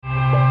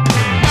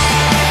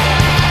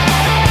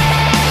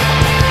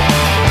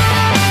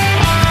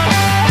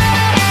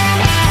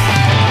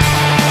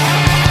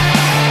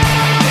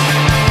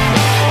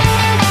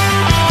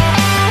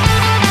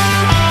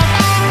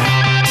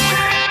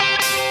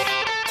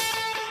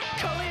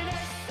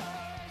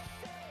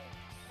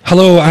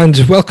Hello and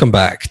welcome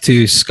back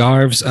to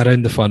Scarves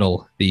Around the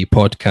Funnel, the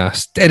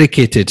podcast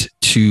dedicated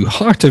to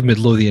Heart of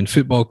Midlothian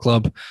Football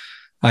Club.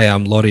 I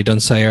am Laurie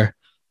Dunsire,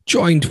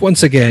 joined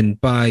once again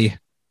by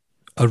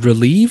a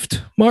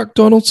relieved Mark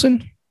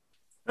Donaldson.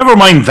 Never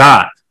mind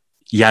that,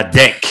 ya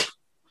dick.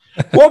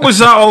 What was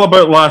that all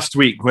about last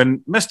week when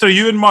Mr.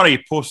 Ewan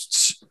Murray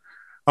posts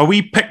a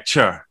wee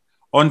picture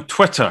on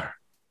Twitter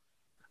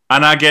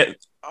and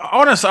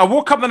I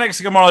woke up the next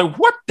day and I'm like,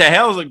 what the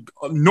hell? Like,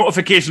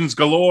 notifications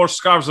galore,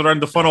 scarves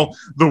around the funnel,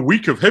 the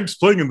week of Hibs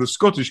playing in the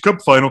Scottish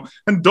Cup final,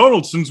 and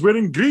Donaldson's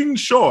wearing green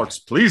shorts.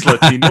 Please let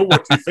me know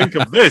what you think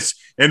of this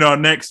in our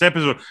next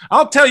episode.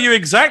 I'll tell you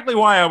exactly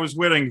why I was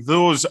wearing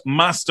those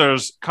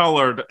Masters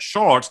coloured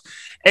shorts.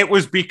 It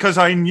was because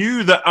I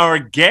knew that our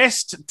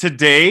guest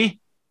today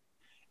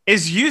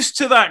is used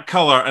to that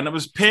colour, and it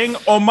was paying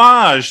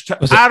homage to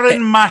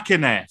Aaron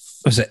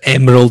McEneff. Was it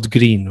emerald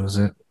green, was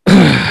it?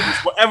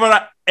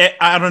 Whatever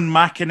Aaron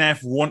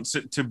McEneff wants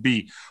it to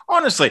be.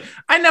 Honestly,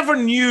 I never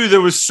knew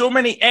there was so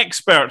many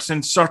experts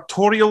in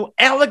sartorial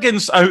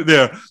elegance out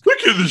there.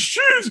 Look at the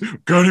shoes.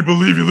 Can't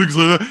believe he looks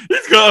like that.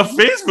 He's got a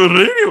face for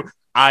radio.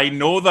 I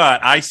know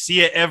that. I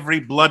see it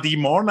every bloody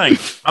morning.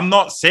 I'm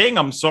not saying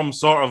I'm some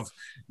sort of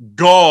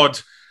god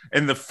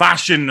in the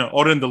fashion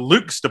or in the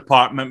looks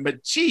department,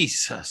 but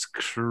Jesus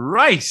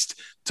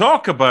Christ,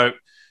 talk about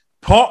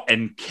pot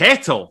and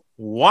kettle.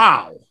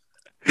 Wow.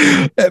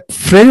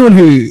 For anyone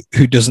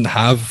who doesn't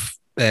have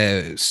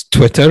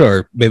Twitter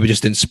or maybe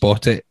just didn't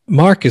spot it,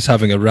 Mark is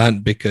having a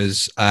rant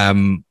because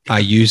I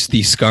used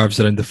the Scarves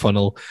Around the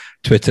Funnel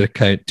Twitter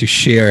account to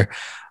share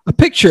a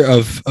picture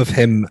of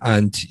him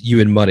and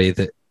Ewan Murray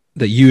that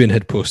Ewan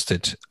had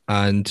posted,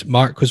 and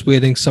Mark was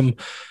wearing some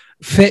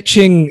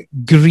fetching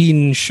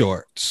green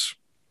shorts.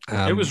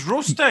 It was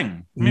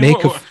roasting.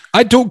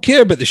 I don't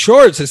care about the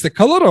shorts, it's the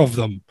colour of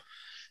them.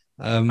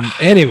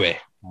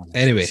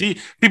 Anyway, see,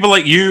 people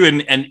like you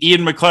and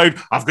Ian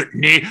McLeod,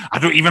 I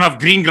don't even have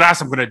green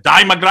grass. I'm going to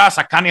dye my grass.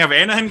 I can't have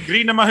anything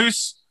green in my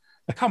house.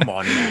 Come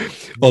on, man.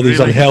 all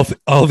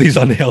these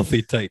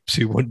unhealthy types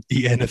who won't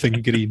eat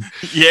anything green.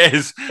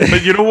 Yes,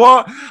 but you know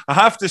what? I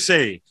have to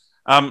say,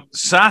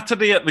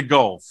 Saturday at the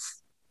golf,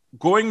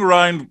 going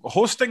around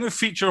hosting the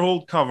feature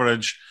hold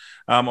coverage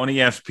on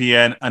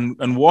ESPN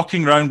and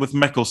walking around with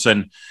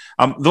Mickelson.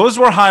 Those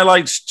were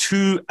highlights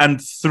 2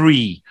 and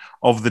 3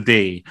 of the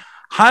day.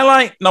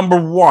 Highlight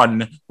number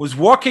 1 was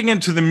walking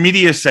into the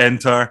media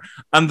centre,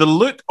 and the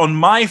look on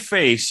my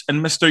face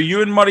and Mr.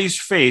 Ewan Murray's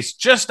face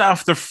just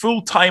after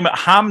full time at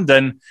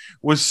Hampden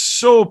was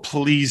so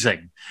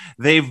pleasing.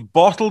 They've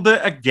bottled it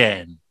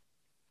again.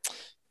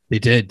 They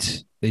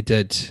did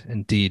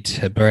indeed.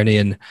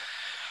 Hibernian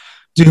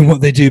doing what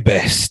they do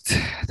best,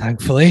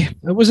 thankfully.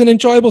 It was an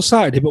enjoyable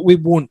Saturday, but we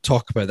won't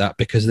talk about that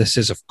because this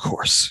is, of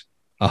course,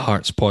 a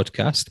Hearts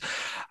podcast.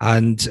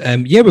 And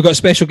we've got a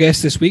special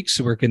guest this week,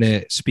 so we're going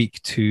to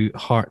speak to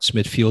Hearts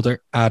midfielder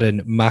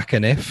Aaron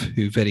McEneff,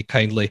 who very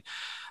kindly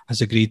has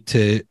agreed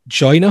to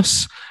join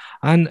us.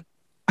 And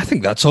I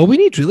think that's all we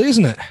need, really,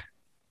 isn't it?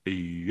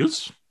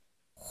 Yes.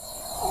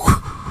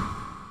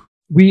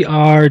 We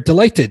are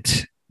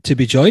delighted to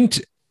be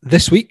joined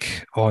this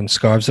week on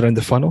Scarves Around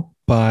the Funnel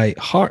by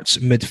Hearts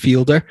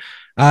midfielder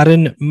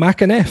Aaron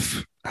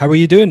McEneff. How are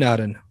you doing,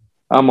 Aaron?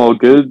 I'm all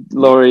good,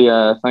 Laurie.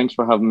 Thanks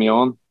for having me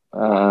on,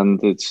 and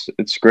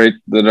it's great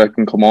that I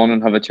can come on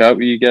and have a chat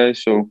with you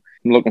guys. So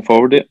I'm looking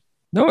forward to it.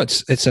 No,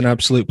 it's an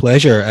absolute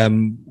pleasure.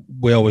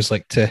 We always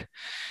like to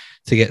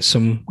get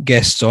some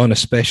guests on,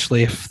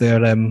 especially if they're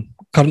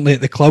currently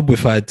at the club. We've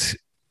had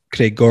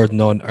Craig Gordon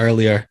on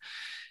earlier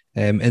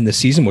in the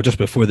season, well, just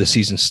before the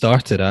season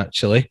started,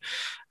 actually.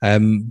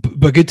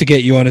 But good to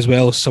get you on as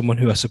well, someone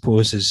who I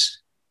suppose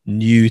is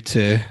new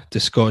to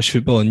Scottish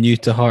football and new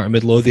to Heart of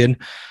Midlothian.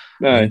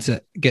 And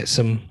to get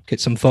some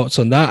thoughts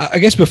on that. I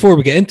guess before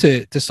we get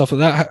into stuff like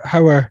that,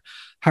 how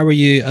are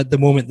you at the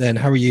moment then?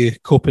 How are you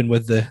coping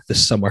with the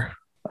summer?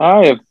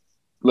 To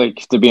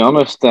be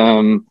honest,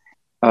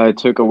 I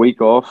took a week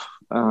off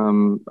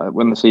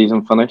when the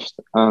season finished,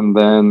 and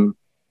then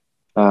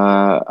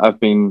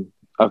I've been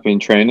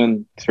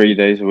training 3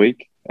 days a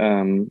week.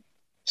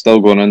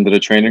 Still going into the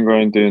training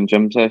ground, doing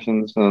gym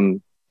sessions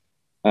and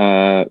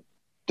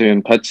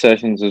doing pitch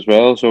sessions as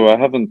well. So I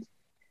haven't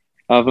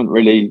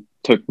really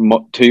took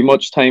too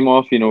much time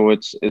off. You know,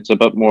 it's a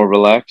bit more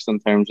relaxed in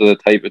terms of the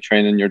type of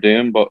training you're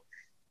doing, but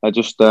I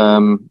just I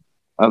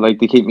like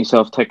to keep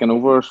myself ticking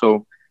over,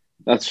 so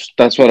that's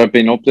what I've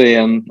been up to.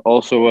 And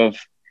also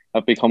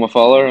I've become a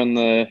father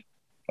about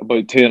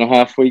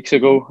 2.5 weeks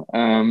ago,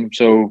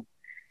 so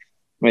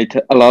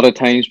a lot of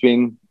time's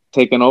been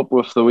taken up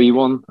with the wee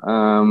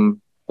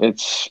one.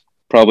 It's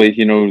probably,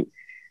 you know,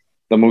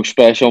 the most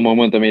special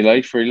moment of my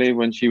life, really,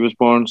 when she was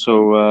born.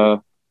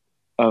 So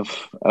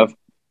I've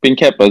been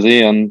kept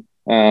busy, and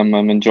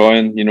I'm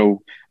enjoying, you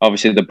know,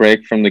 obviously the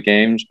break from the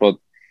games, but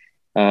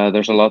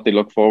there's a lot to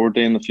look forward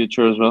to in the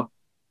future as well.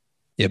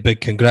 Yeah,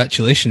 big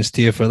congratulations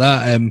to you for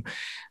that.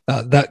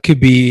 That could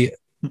be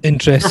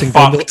interesting.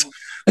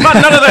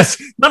 Man,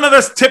 none of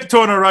this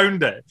tiptoeing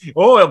around it.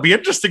 Oh, it'll be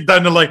interesting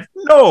down the line.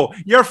 No,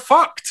 you're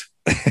fucked.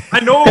 I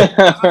know,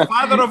 as a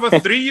father of a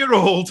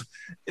 3-year-old,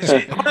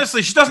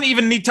 honestly, she doesn't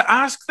even need to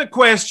ask the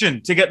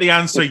question to get the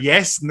answer.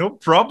 Yes, no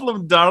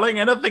problem, darling.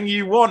 Anything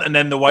you want. And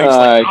then the wife's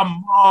like,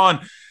 come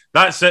on.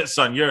 That's it,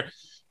 son.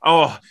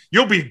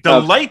 You'll be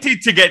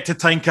delighted to get to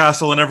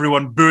Tynecastle and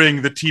everyone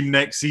booing the team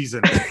next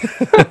season.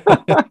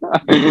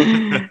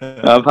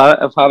 I've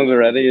had it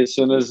already. As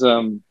soon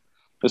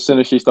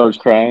as she starts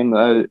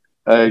crying,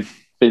 I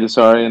feel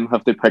sorry and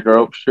have to pick her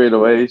up straight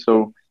away.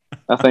 So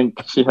I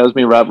think she has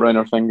me wrapped around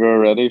her finger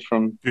already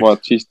from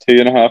she's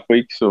 2.5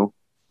 weeks. So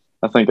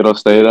I think it'll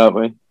stay that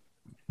way.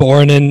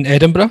 Born in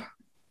Edinburgh?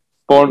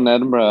 Born in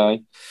Edinburgh,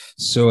 aye.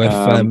 So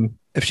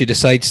if she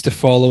decides to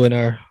follow in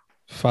her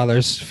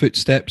father's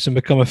footsteps and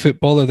become a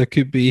footballer, there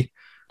could be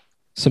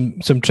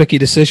some tricky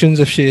decisions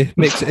if she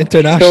makes it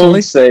internationally.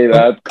 Don't say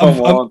that.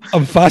 Come on.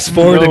 I'm fast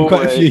forwarding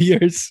quite a few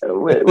years.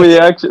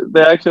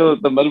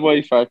 The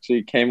midwife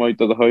actually came out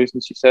to the house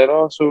and she said,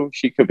 "Oh, so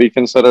she could be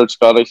considered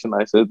Scottish," and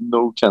I said,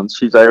 "No chance.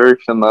 She's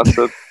Irish," and that's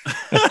it.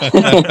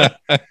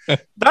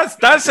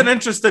 That's an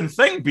interesting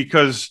thing,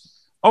 because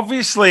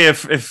obviously,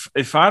 if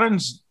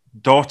Aaron's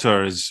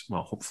daughter is,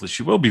 well, hopefully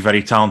she will be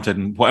very talented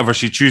in whatever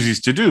she chooses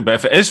to do. But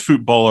if it is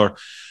football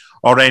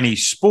or any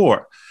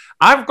sport,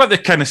 I've got the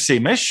kind of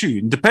same issue.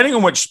 And depending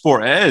on which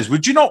sport it is,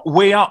 would you not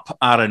weigh up,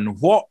 Aaron,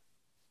 what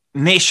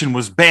nation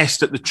was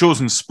best at the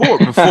chosen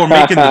sport before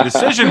making the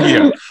decision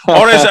here?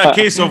 Or is it a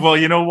case of, well,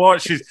 you know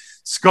what,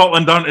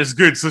 Scotland aren't as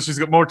good, so she's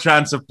got more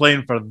chance of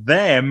playing for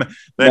them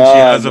than she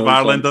has of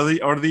Ireland or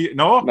the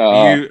no?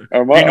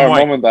 Her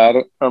mum and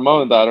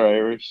dad are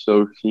Irish,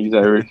 so she's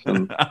Irish,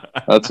 and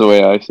that's the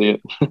way I see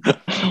it.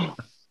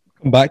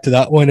 Come back to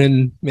that one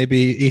in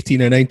maybe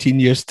 18 or 19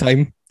 years'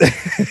 time. See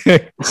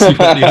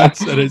what the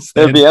answer is.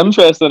 It'd be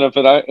interesting if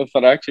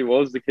it actually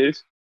was the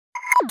case.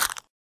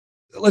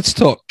 Let's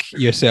talk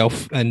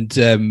yourself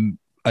and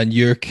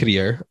your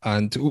career,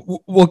 and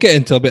we'll get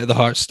into a bit of the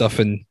Hearts stuff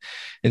in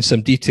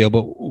some detail,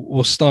 but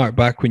we'll start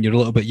back when you're a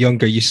little bit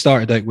younger. You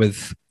started out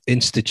with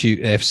Institute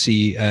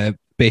FC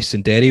based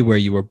in Derry, where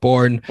you were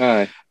born.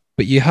 Aye.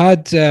 But you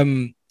had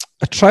a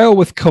trial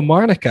with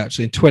Kilmarnock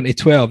actually in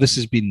 2012. This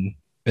has been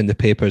in the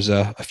papers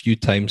a few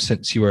times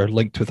since you were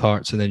linked with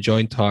Hearts and then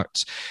joined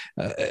Hearts.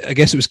 I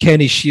guess it was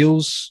Kenny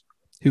Shields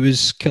who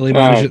was Killie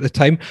manager at the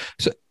time.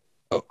 So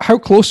how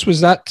close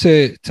was that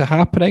to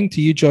happening,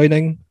 to you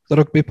joining the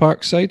Rugby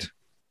Park side?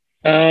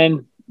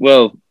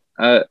 Well,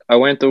 I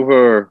went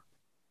over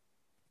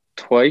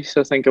twice,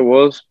 I think it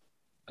was,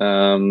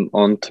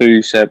 on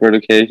 2 separate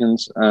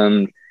occasions,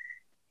 and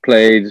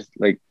played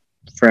like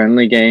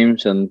friendly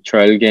games and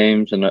trial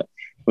games, and it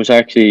was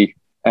actually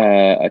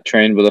I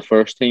trained with the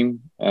first team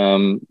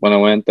when I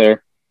went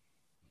there,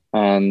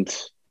 and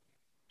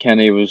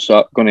Kenny was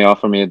going to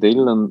offer me a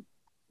deal, and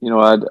you know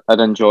I'd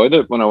enjoyed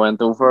it when I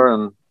went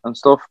over and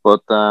stuff,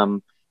 but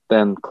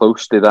then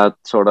close to that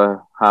sort of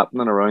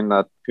happening around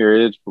that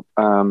period,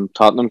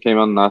 Tottenham came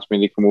in and asked me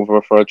to come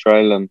over for a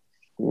trial, and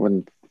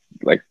when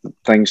like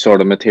things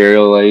sort of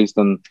materialised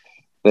and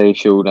they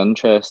showed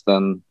interest,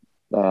 and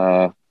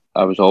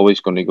I was always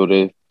going to go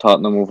to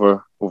Tottenham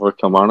over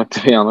Kilmarnock,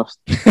 to be honest.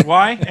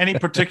 Why? Any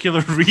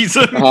particular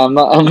reason? I'm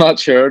not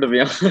sure, to be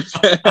honest.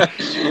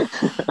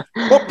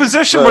 What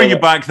position were you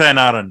back then,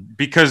 Aaron?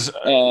 Because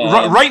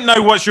right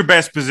now, what's your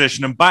best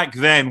position? And back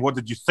then, what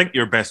did you think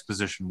your best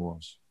position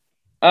was?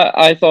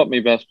 I thought my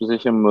best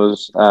position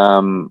was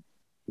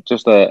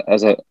just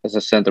as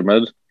a centre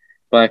mid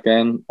back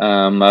then.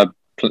 I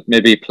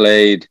maybe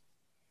played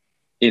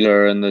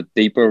either in the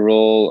deeper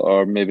role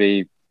or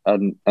maybe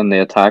in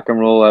the attacking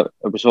role. I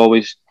was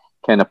always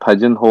kind of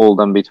pigeonholed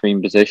in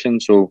between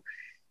positions. So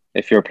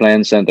if you're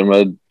playing centre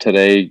mid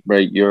today,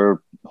 right,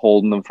 you're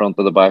holding in front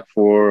of the back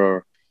four,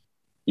 or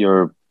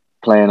you're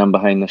playing in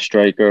behind the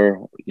striker,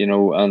 you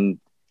know. And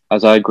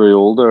as I grew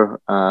older,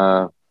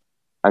 I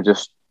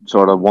just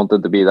sort of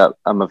wanted to be that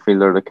a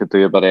midfielder that could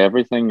do a bit of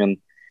everything.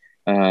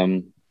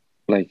 And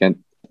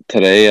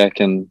today,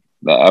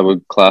 I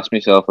would class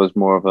myself as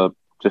more of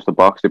just a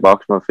box to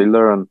box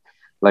midfielder, and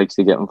likes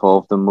to get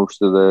involved in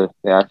most of the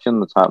action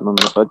that's happening on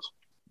the pitch.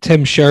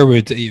 Tim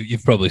Sherwood,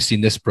 you've probably seen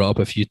this brought up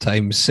a few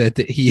times, said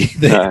that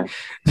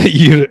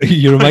you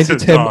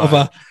reminded him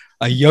of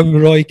a young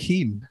Roy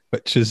Keane,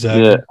 which is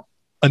an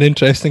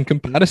interesting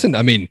comparison.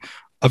 I mean,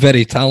 a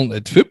very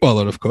talented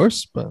footballer, of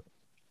course, but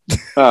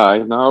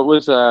no, it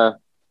was that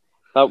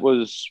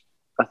was,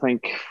 I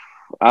think,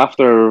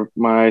 after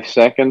my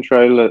second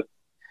trial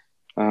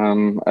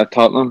at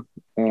Tottenham,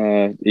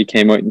 he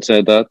came out and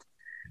said that,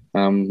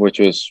 which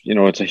was, you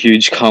know, it's a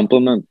huge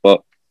compliment,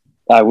 but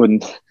I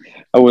wouldn't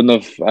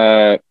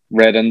have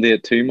read into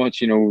it too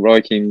much. You know,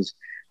 Roy Keane's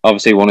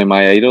obviously one of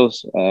my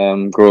idols,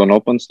 growing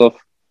up and stuff.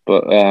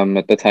 But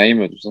at the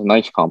time, it was a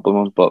nice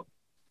compliment. But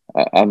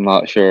I'm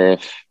not sure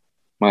if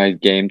my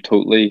game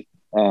totally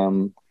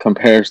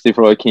compares to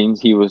Roy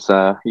Keane's. He was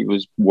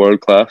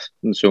world class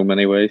in so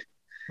many ways.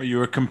 Well, you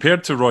were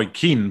compared to Roy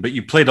Keane, but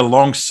you played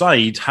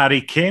alongside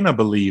Harry Kane, I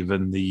believe,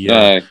 in the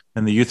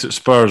youth at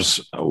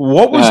Spurs.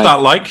 What was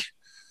that like?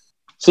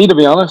 See, to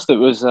be honest, it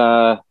was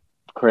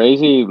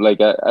crazy.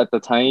 Like at the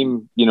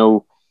time, you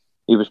know,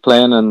 he was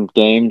playing in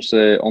games,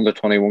 under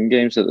 21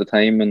 games at the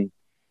time, and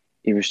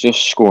he was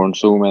just scoring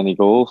so many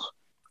goals.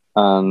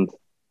 And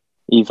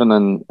even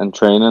in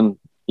training,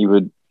 he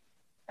would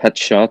hit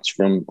shots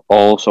from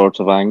all sorts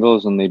of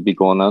angles, and they'd be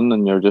going in,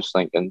 and you're just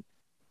thinking,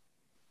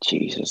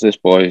 Jesus, this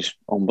boy's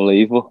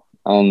unbelievable.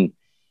 And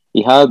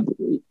he had,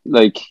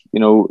 like,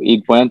 you know,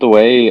 he went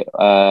away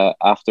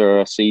after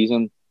a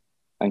season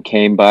and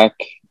came back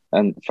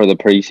and for the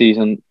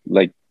preseason,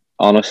 like,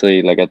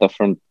 honestly, like a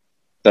different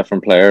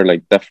player,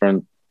 like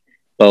different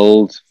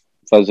build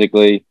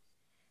physically,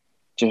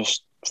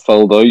 just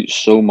filled out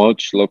so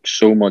much, looked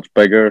so much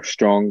bigger,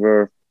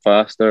 stronger,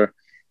 faster.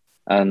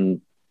 And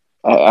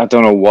I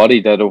don't know what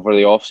he did over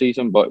the off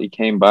season, but he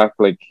came back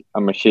like a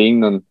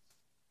machine. And,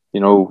 you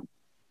know,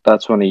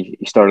 that's when he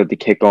started to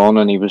kick on,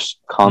 and he was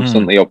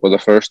constantly up with the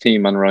first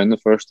team and around the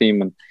first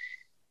team. And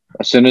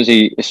as soon as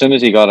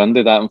he got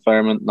into that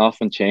environment,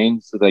 nothing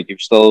changed. Like, he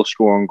was still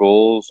scoring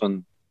goals,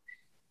 and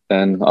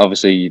then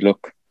obviously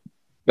look,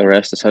 the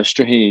rest is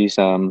history. He's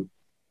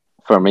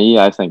for me,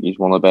 I think he's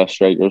one of the best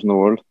strikers in the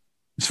world.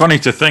 It's funny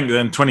to think that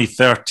in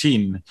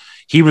 2013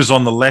 he was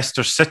on the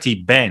Leicester City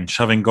bench,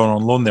 having gone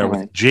on loan there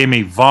with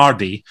Jamie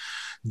Vardy.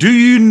 Do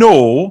you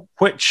know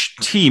which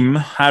team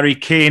Harry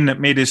Kane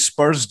made his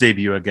Spurs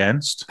debut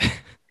against?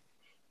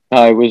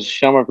 It was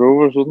Shamrock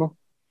Rovers, wasn't it?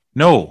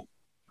 No.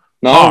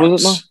 Hearts.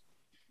 Was it not?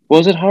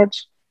 Was it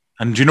Hearts?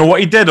 And do you know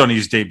what he did on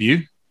his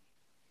debut?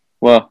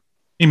 What?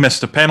 He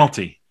missed a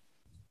penalty.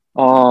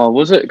 Oh,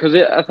 was it? Because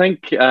I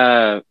think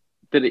I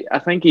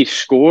think he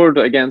scored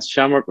against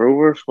Shamrock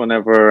Rovers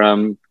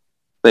whenever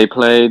they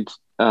played,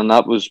 and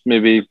that was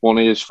maybe one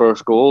of his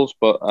first goals.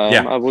 But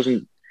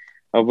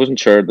I wasn't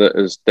sure that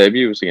his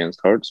debut was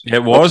against Hearts.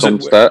 It was.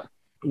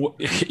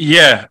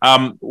 Yeah.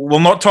 We'll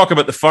not talk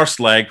about the first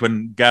leg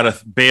when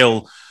Gareth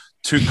Bale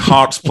took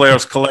Hearts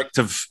players'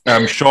 collective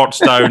shorts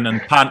down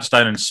and pants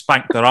down and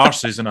spanked their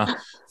arses in a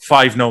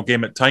 5-0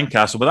 game at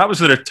Tynecastle. But that was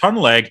the return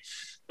leg.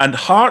 And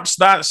Hearts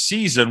that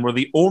season were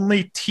the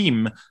only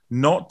team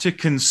not to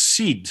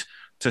concede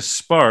to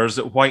Spurs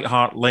at White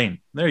Hart Lane.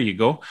 There you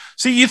go.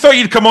 See, you thought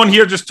you'd come on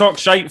here, just talk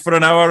shite for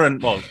an hour,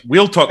 and, well,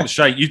 we'll talk the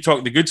shite, you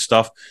talk the good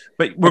stuff,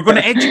 but we're going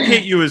to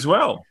educate you as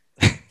well.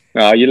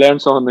 You learn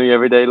something new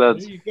every day,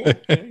 lads.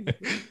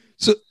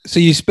 So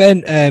you spent,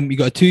 you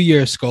got a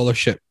 2-year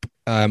scholarship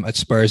at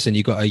Spurs, and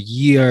you got a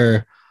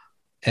year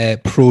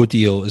pro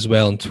deal as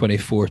well in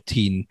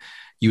 2014.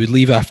 You would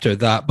leave after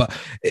that, but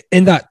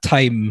in that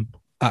time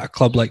at a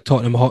club like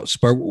Tottenham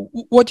Hotspur,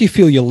 what do you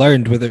feel you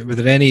learned? Were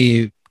there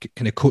any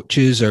kind of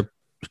coaches or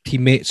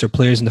teammates or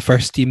players in the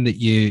first team that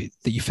you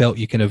felt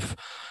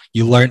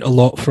you learned a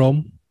lot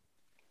from?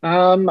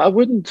 I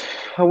wouldn't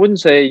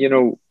say, you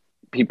know,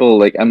 people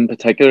like in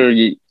particular,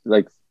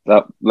 like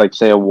that, like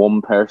say a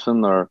one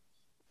person or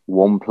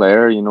one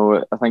player. You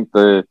know, I think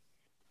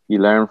you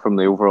learn from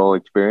the overall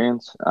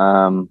experience.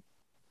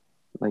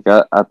 Like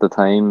at the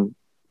time,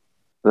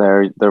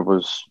 there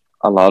was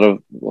a lot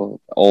of, well,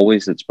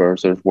 always at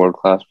Spurs there's world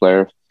class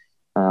players,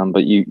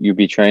 but you'd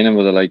be training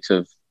with the likes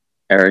of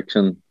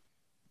Eriksen,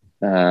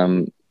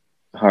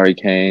 Harry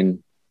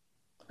Kane,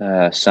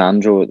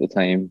 Sandro at the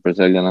time,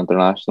 Brazilian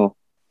international,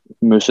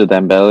 Moussa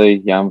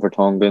Dembele, Jan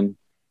Vertonghen.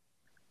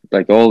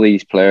 Like, all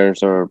these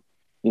players are,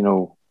 you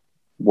know,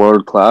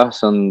 world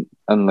class, and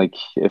like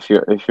if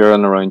you're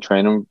in around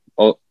training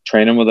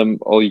with them,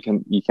 all you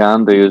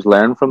can do is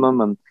learn from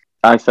them. And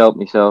I felt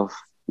myself,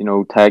 you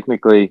know,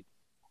 technically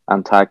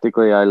and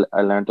tactically,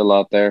 I learned a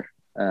lot there.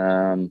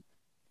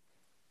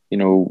 You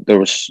know, there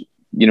was,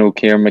 you know,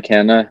 Kieran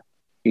McKenna.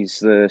 He's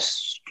the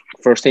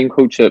first team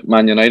coach at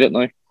Man United now.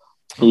 Okay.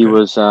 He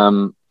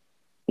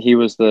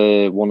was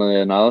the one of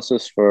the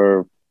analysis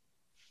for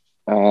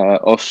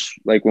us,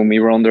 like when we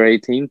were under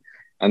 18,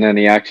 and then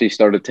he actually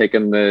started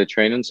taking the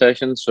training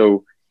sessions.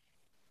 So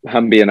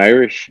him being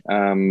Irish,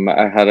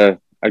 I had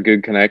a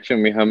good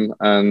connection with him,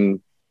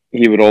 and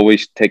he would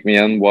always take me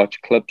in,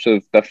 watch clips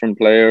of different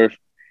players,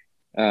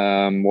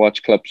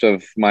 watch clips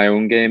of my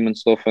own game and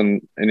stuff,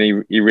 and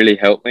he really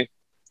helped me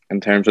in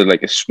terms of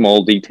like the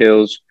small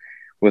details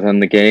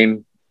within the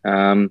game.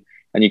 And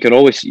you could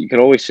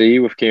always see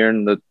with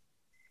Kieran that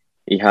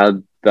he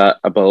had that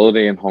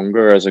ability and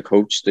hunger as a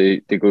coach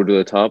to go to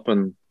the top,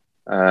 and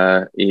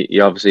he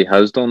obviously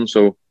has done.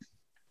 So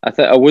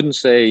I wouldn't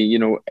say, you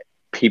know,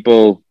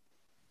 people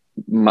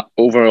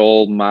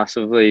overall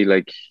massively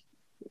like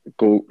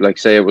go like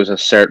say it was a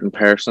certain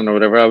person or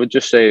whatever. I would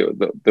just say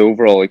the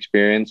overall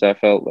experience, I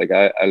felt like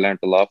I learned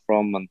a lot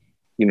from. And,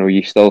 you know,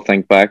 you still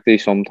think back to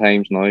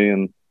sometimes now,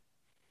 and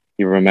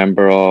you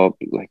remember,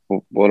 like,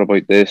 what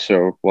about this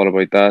or what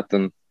about that,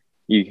 and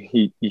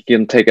you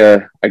can take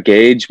a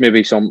gauge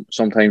maybe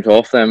sometimes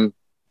off them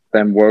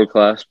world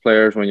class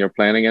players when you're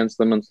playing against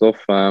them and stuff.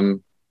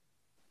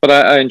 But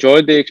I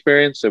enjoyed the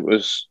experience. It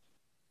was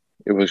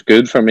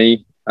good for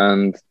me,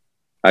 and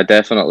I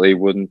definitely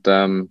wouldn't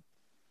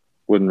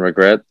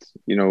regret,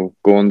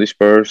 going to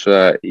Spurs,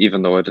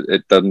 even though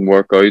it didn't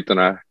work out and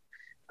I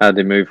had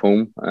to move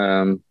home.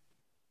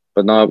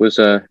 But no, it was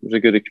a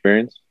good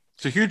experience.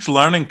 It's a huge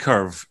learning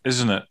curve,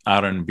 isn't it,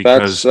 Aaron? That's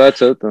Because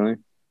that's it. I think.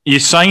 you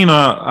sign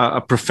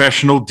a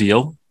professional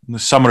deal in the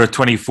summer of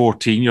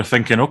 2014. You're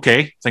thinking,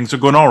 okay, things are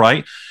going all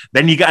right.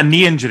 Then you get a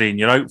knee injury and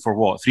you're out for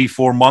what,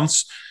 3-4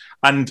 months?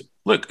 And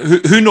look,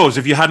 who knows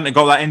if you hadn't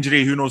got that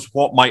injury, who knows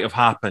what might have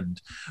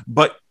happened.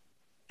 But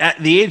at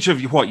the age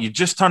of what, you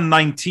just turned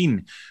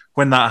 19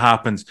 when that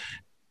happens.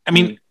 I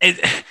mean,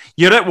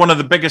 you're at one of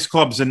the biggest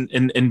clubs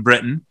in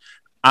Britain,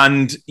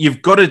 and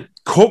you've got to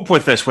cope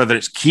with this, whether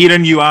it's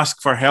Kieran you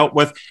ask for help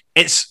with.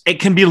 It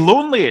can be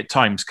lonely at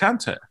times,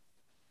 can't it?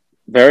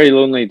 Very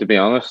lonely, to be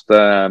honest.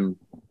 You're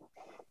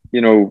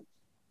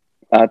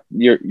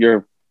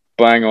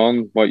bang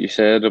on what you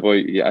said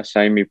about I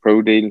signed my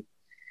pro deal,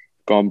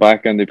 gone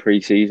back into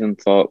pre-season,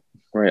 thought,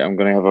 right, I'm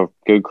going to have a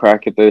good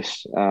crack at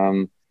this,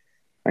 and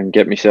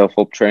get myself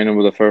up training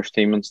with the first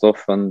team and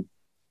stuff. And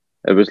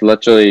it was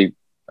literally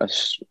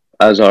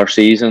as our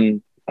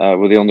season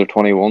with the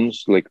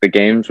under-21s, like the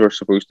games were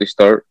supposed to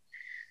start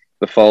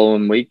the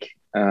following week.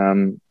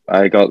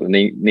 I got the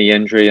knee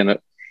injury, and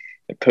it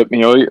put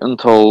me out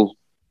until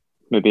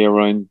maybe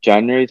around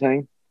January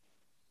time.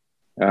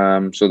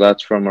 So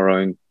that's from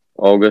around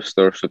August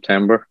or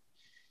September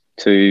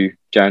to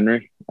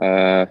January.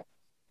 And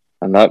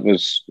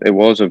it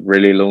was a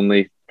really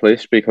lonely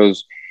place,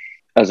 because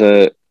as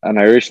an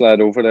Irish lad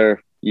over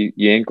there,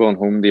 you ain't going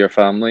home to your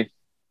family.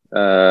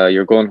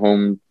 You're going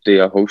home to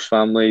a host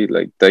family,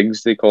 like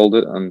digs they called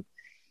it. And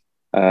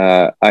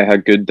I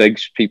had good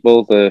digs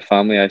people. The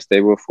family I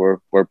stayed with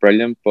were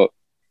brilliant, but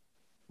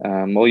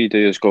all you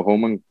do is go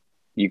home and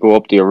you go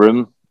up to your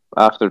room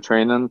after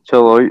training,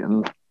 chill out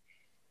and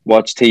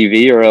watch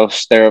TV, or else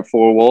stare at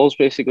four walls,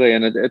 basically.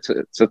 And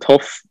it's a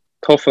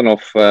tough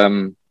enough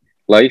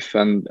life,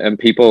 and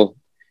people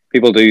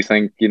do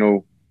think,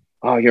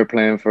 oh, you're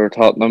playing for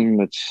Tottenham,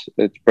 it's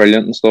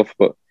brilliant and stuff,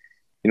 but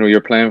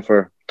you're playing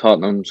for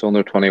Tottenham's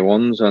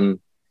under-21s, and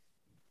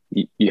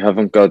you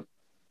haven't got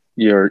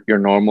your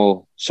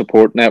normal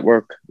support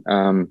network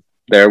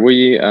there with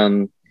you.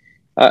 And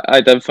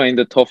I did find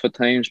it tough at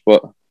times,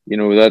 but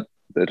that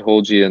it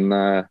holds you in,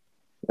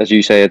 as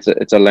you say,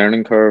 it's a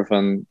learning curve,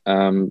 and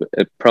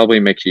it probably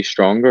makes you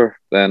stronger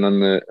then in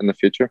the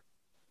future.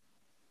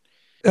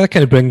 That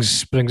kind of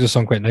brings us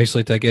on quite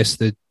nicely to, I guess,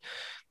 the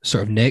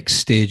sort of next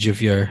stage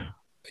of your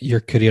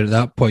career at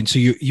that point. So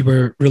you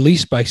were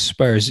released by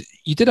Spurs.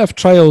 You did have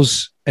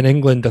trials in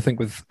England, I think,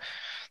 with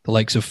the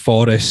likes of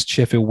Forest,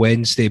 Sheffield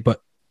Wednesday,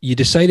 but you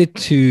decided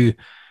to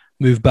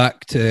move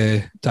back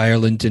to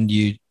Ireland, and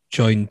you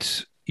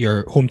joined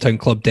your hometown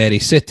club, Derry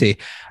City.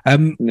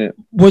 Yeah.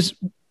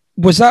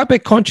 Was that a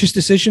big conscious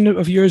decision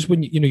of yours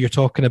when you're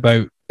talking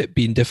about it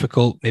being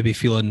difficult, maybe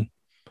feeling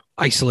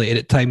isolated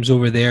at times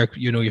over there?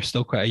 You're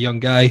still quite a young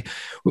guy.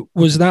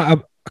 Was that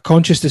a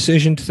conscious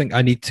decision to think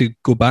I need to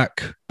go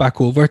back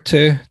over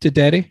to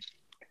Derry?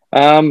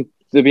 To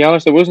be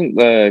honest, it wasn't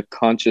the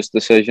conscious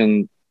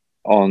decision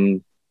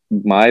on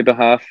my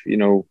behalf.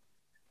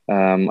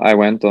 I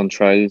went on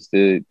trials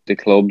to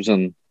clubs,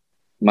 and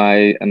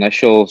my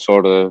initial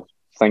sort of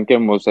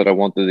thinking was that I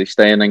wanted to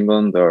stay in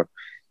England or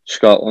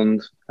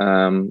Scotland,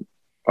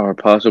 or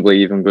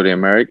possibly even go to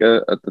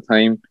America at the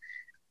time.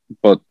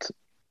 But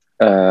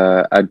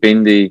I'd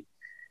been to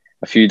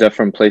a few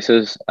different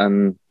places,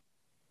 and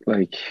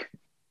like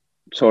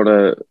sort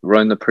of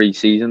around the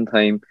pre-season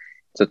time,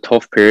 it's a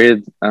tough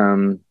period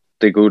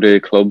to go to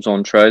clubs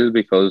on trial,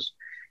 because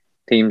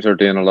teams are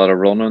doing a lot of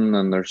running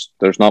and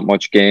there's not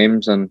much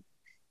games, and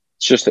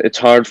it's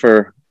hard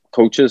for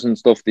coaches and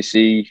stuff to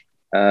see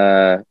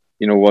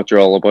what you're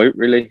all about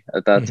really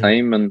at that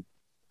time. And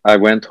I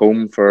went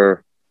home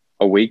for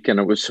a week, and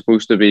it was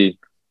supposed to be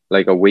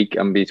like a week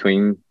in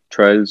between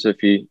trials,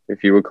 if you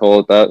would call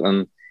it that.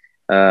 And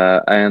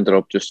I ended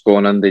up just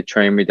going in to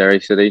train with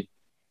Derry City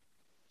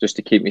just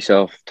to keep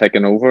myself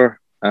ticking over,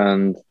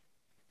 and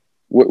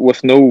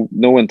with no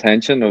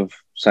intention of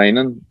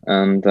signing.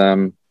 And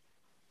the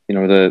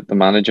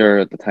manager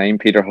at the time,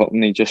 Peter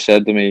Hutton, he just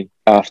said to me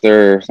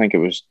after, I think it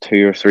was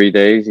 2 or 3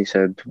 days, he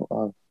said,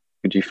 well,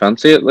 would you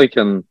fancy it?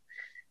 And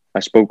I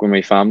spoke with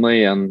my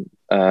family and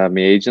my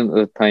agent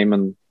at the time,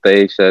 and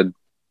they said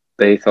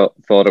they thought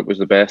it was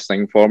the best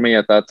thing for me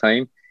at that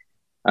time.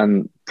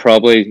 And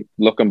probably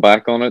looking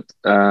back on it,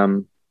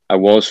 I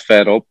was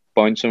fed up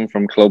bouncing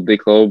from club to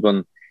club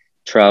and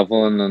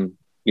traveling, and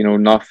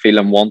not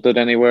feeling wanted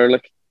anywhere.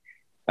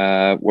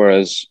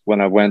 Whereas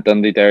when I went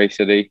into Derry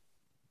City,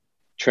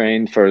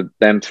 trained for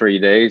them 3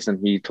 days, and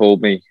he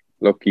told me,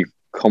 look, you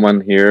come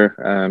in here,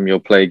 you'll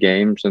play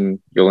games and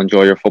you'll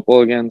enjoy your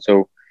football again.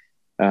 So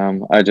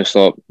I just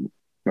thought,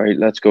 right,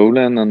 let's go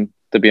then. And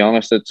to be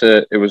honest,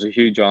 it was a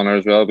huge honour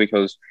as well,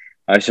 because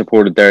I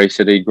supported Derry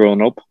City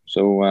growing up.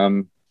 So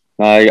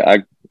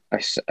I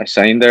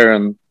signed there,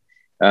 and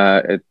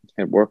it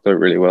worked out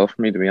really well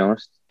for me, to be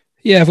honest.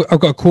 Yeah, I've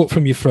got a quote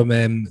from you from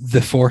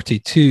the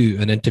 42,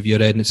 an interview I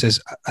read, and it says,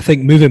 "I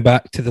think moving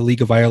back to the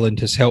League of Ireland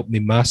has helped me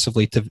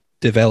massively to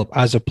develop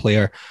as a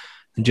player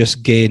and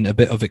just gain a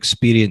bit of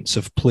experience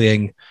of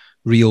playing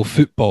real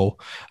football."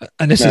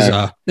 And this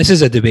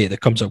is a debate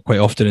that comes up quite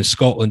often in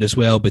Scotland as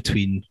well,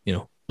 between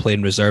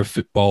playing reserve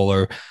football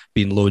or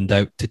being loaned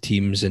out to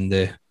teams in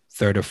the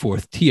third or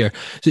fourth tier.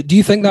 So, do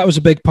you think that was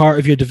a big part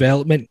of your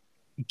development,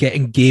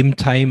 getting game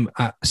time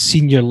at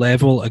senior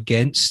level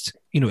against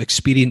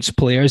experienced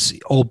players,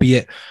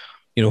 albeit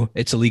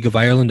it's a League of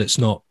Ireland, it's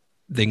not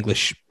the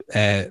English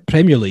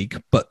Premier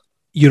League, but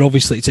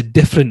it's a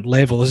different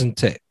level,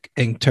 isn't it,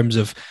 in terms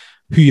of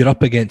who you're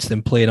up against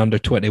than playing under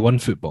 21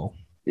 football?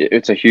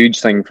 It's a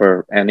huge thing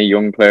for any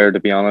young player, to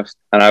be honest,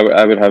 and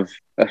I would have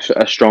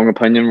a strong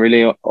opinion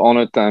really on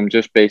it,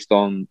 just based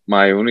on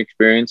my own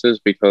experiences,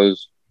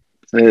 because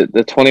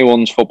the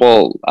 21s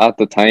football at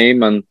the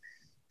time, and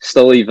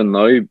still even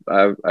now,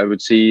 I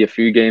would see a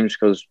few games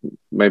because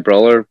my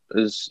brother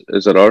is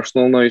at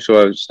Arsenal now, so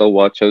I would still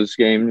watch his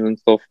games and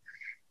stuff.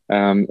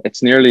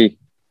 It's nearly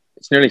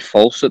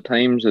false at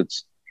times.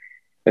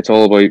 It's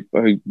all about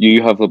how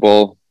you have the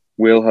ball,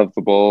 we'll have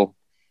the ball.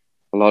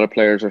 A lot of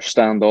players are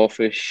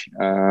standoffish.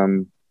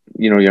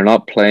 You're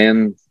not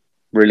playing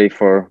really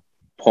for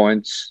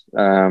points.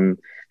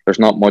 There's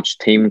not much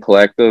team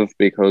collective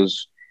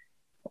because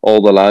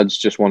all the lads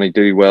just want to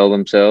do well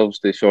themselves.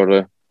 They sort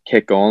of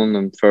kick on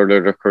and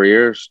further their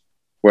careers.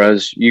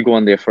 Whereas you go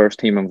into a first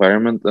team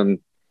environment and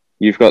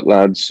you've got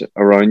lads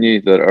around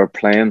you that are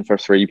playing for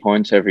 3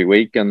 points every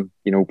week and,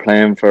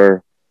 playing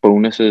for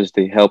bonuses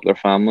to help their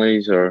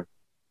families, or,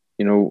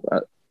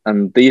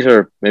 and these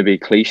are maybe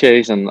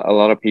cliches and a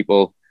lot of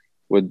people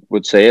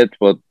would say it,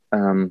 but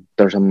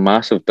there's a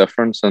massive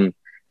difference. And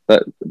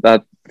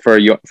that for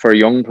a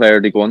young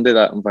player to go into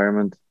that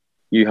environment,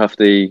 you have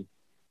to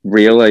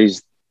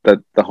realise that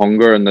the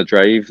hunger and the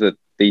drive that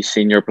these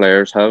senior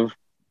players have,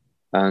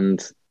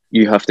 and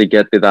you have to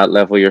get to that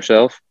level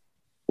yourself.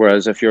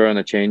 Whereas if you're in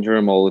a change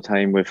room all the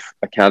time with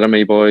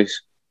academy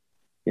boys,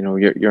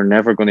 you're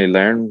never going to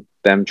learn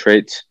them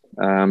traits,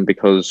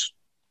 because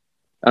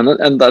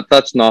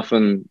that's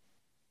nothing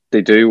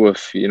to do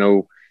with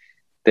the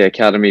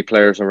academy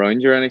players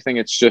around you or anything.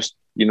 It's just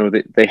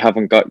they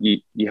haven't got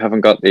you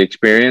haven't got the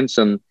experience,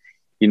 and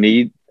you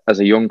need, as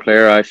a young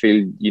player, I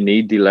feel you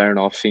need to learn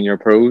off senior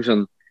pros,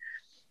 and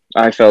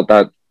I felt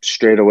that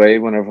straight away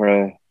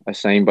whenever I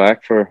signed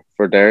back for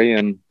Derry,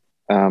 and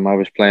I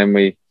was playing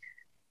with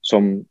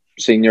some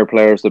senior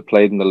players that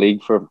played in the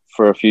league for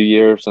a few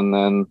years, and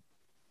then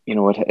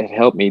it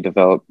helped me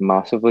develop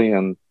massively.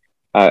 And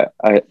I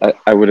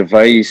would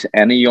advise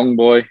any young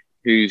boy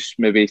who's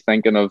maybe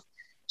thinking of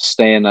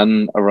staying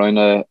in around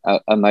a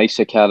nice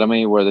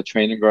academy where the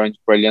training ground's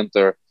brilliant,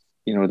 or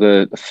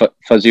the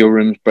physio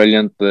room's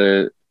brilliant,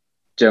 the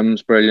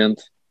gym's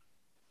brilliant.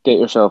 Get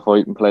yourself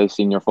out and play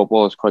senior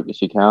football as quick as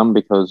you can,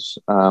 because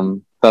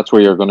that's where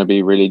you're going to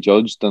be really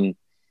judged, and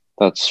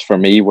that's, for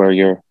me, where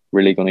you're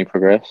really going to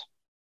progress.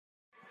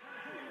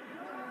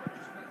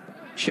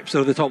 Chips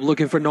over the top,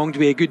 looking for Nong to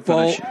be a good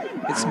ball.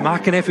 It's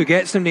McAneff who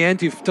gets him in the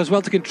end, who does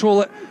well to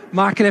control it.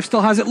 McAneff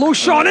still has it low,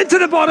 shot into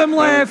the bottom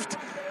left,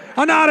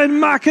 and Aaron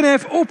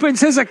McAneff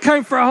opens his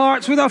account for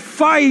Hearts with a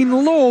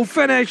fine low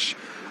finish.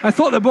 I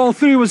thought the ball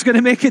through was going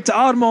to make it to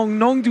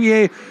Armand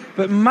Nongdouye,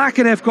 but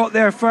McAneff got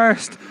there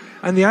first,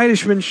 and the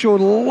Irishman showed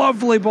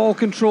lovely ball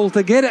control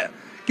to get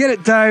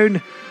it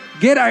down,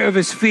 get out of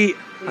his feet,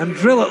 and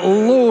drill it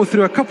low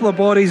through a couple of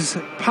bodies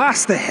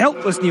past the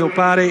helpless Neil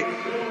Parry.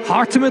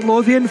 Heart of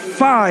Midlothian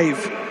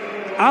 5,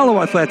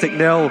 Alloa Athletic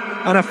 0,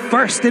 and a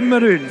first in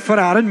maroon for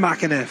Aaron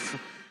McAneff.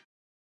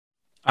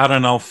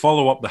 Aaron, I'll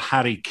follow up the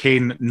Harry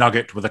Kane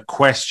nugget with a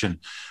question.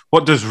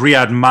 What does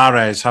Riyad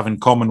Mahrez have in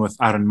common with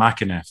Aaron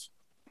McAneff?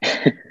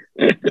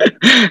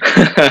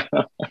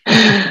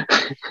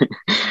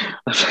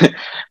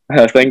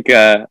 I think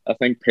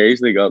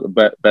Paisley got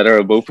the better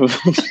of both of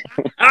them.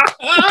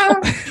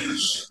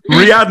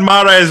 Riyad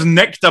Mahrez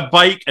nicked a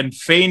bike and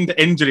feigned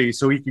injury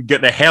so he could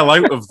get the hell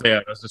out of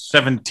there as a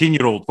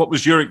 17-year-old. What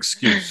was your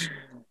excuse?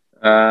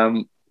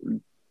 To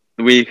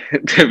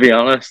be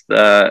honest,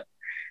 I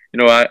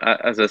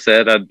as I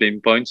said, I'd been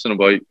bouncing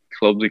about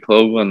club to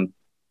club,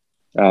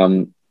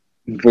 and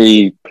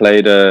we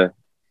played a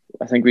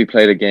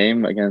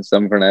game against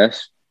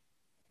Inverness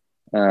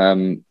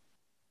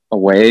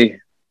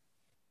away,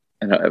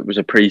 and it was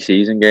a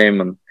pre-season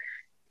game, and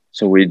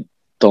so we'd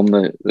done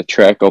the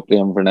trek up to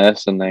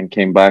Inverness and then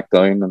came back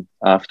down, and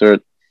after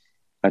it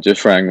I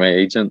just rang my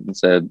agent and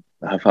said,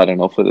 I've had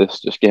enough of this,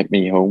 just get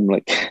me home,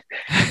 like.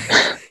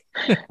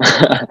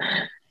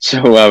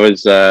 So I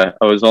was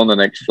on the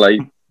next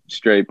flight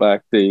straight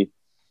back to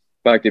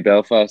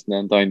Belfast and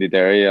then down to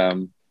Derry. I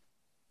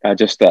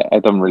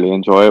didn't really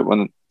enjoy it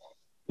when,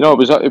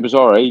 it was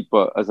all right,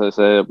 but as I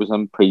say, it was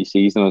in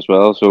pre-season as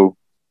well, so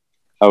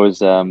I was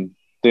doing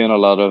a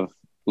lot of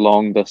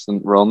long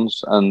distance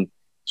runs. And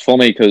it's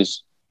funny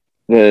because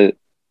the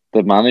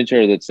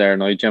manager that's there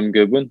now, Jim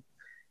Goodwin,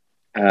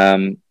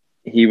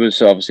 he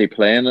was obviously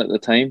playing at the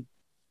time,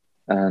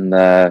 and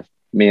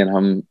me and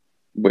him,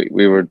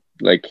 we were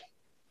like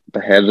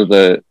the head of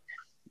the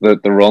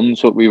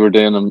runs what we were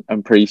doing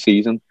in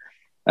pre-season,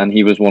 and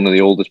he was one of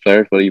the oldest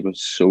players, but he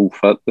was so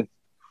fit.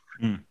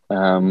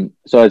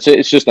 So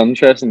it's just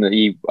interesting that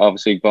he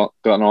obviously got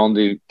on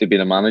to be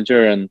the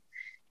manager, and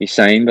he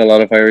signed a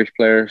lot of Irish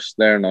players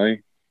there now.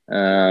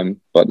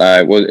 But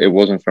it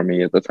wasn't for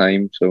me at the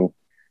time, so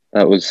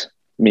that was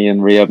me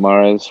and Riyad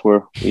Mahrez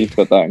where we've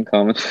got that in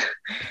common.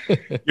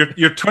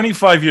 You're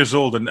 25 years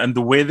old, and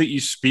the way that you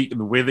speak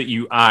and the way that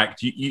you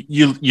act,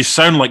 you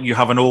sound like you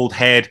have an old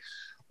head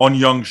on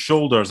young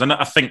shoulders. And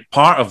I think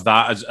part of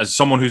that, as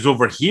someone who's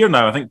over here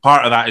now, I think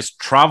part of that is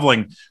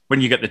traveling when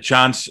you get the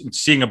chance and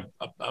seeing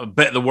a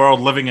bit of the world,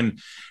 living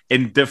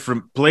in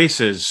different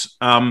places.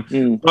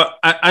 But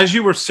as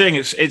you were saying,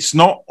 it's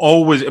not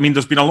always, I mean,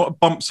 there's been a lot of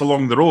bumps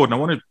along the road. And I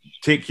want to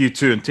take you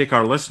to, and take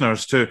our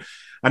listeners to,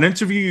 an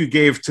interview you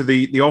gave to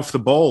the Off the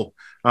Ball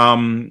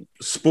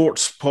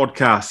sports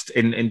podcast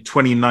in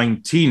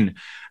 2019.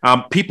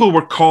 People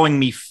were calling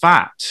me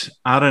fat.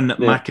 Aaron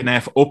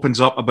McEneff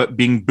opens up about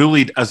being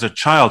bullied as a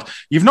child.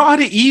 You've not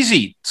had it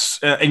easy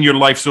in your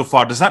life so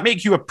far. Does that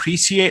make you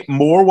appreciate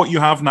more what you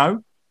have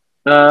now?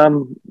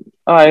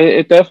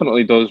 It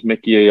definitely does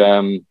make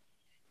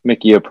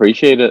you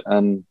appreciate it,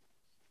 and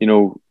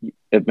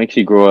it makes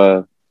you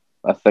grow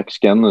a thick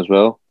skin as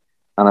well.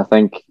 And I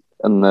think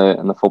in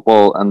the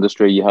football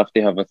industry, you have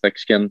to have a thick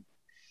skin.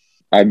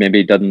 I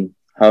maybe didn't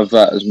have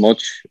that as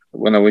much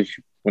when I was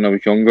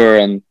younger,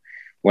 and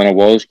when I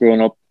was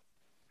growing up,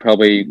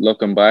 probably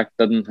looking back,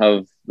 didn't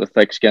have the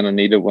thick skin I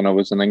needed when I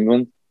was in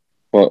England.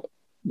 But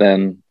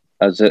then,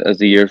 as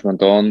the years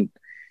went on,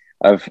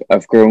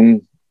 I've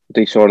grown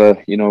to sort of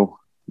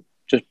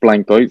just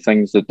blank out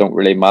things that don't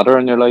really matter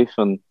in your life,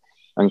 and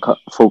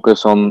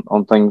focus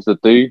on things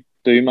that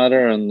do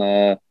matter. And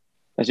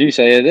as you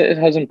say, it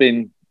hasn't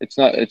been.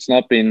 It's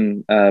not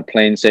been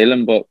plain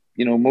sailing, but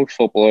most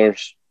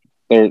footballers,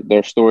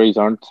 their stories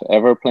aren't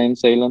ever plain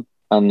sailing,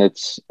 and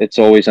it's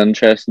always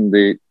interesting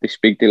to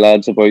speak to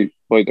lads about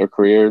their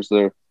careers,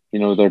 their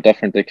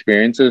different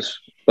experiences.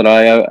 But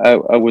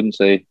I wouldn't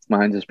say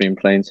mine has been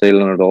plain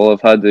sailing at all.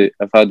 I've had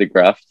the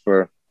graft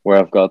for where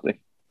I've got to.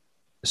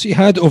 So you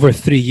had over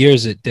 3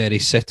 years at Derry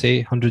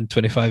City,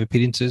 125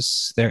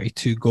 appearances,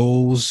 32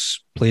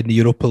 goals, played in the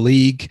Europa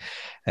League.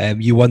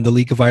 You won the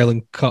League of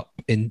Ireland Cup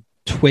in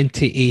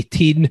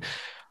 2018.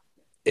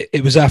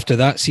 It was after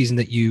that season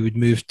that you would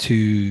move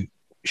to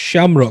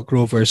Shamrock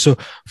Rovers. So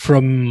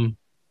from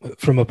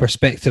a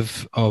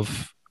perspective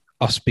of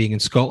us being in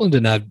Scotland,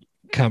 and I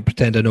can't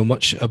pretend I know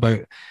much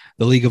about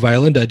the League of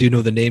Ireland, I do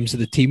know the names of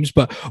the teams,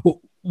 but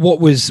what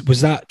was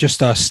that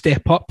just a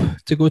step up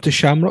to go to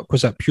Shamrock?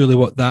 Was that purely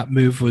what that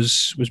move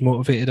was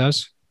motivated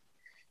as?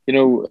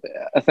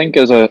 I think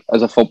as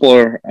a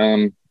footballer,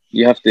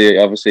 you have to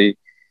obviously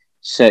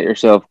set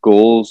yourself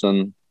goals,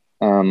 and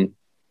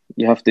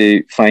you have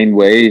to find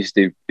ways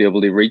to be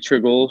able to reach your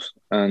goals.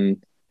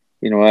 And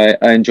I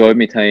enjoyed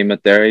my time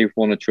at Derry,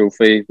 won a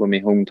trophy with my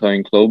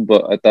hometown club,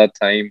 but at that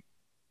time,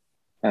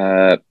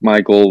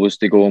 my goal was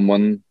to go and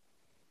win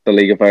the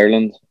League of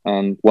Ireland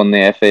and won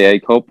the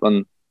FAA Cup.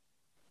 And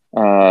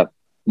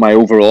my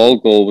overall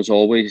goal was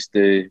always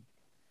to,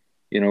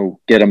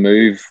 get a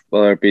move,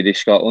 whether it be to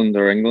Scotland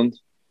or England.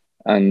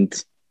 And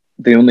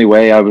the only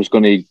way I was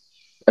going to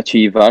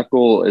achieve that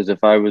goal is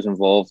if I was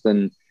involved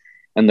in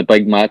the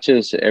big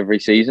matches every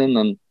season.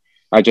 And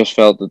I just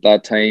felt at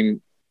that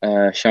time,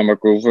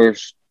 Shamrock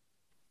Rovers,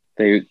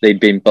 they'd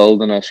been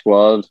building a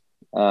squad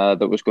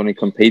that was going to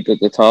compete at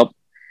the top,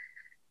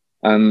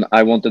 and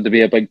I wanted to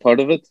be a big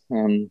part of it.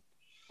 And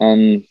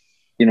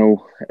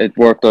it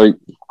worked out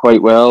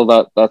quite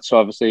well. That's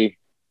obviously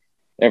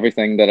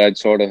everything that I'd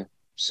sort of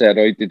set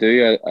out to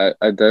do.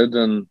 I did,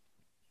 and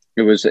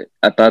it was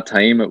at that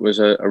time it was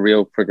a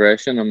real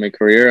progression in my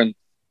career.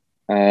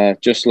 And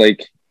just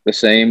like the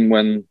same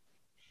when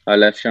I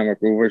left Shamrock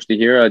Rovers to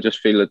here, I just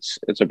feel it's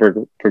a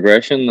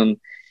progression. And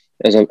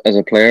as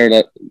a player,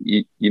 that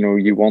you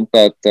want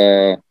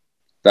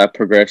that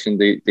progression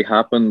to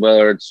happen.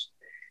 Whether it's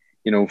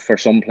for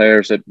some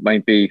players it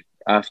might be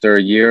after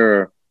a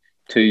year or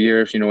 2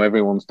 years.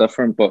 Everyone's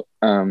different, but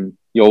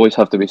you always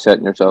have to be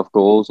setting yourself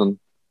goals and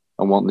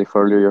wanting to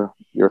further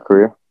your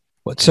career.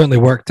 Well, it certainly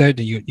worked out.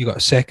 You got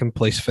a second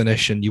place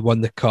finish and you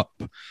won the cup.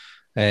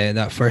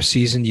 That first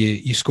season,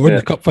 you scored in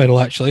the cup final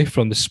actually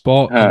from the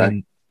spot, and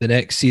then the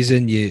next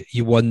season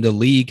you won the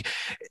league.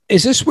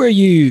 Is this where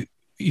you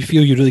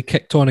feel you really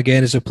kicked on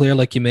again as a player,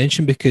 like you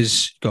mentioned,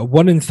 because you got a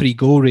 1 in 3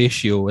 goal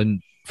ratio,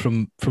 and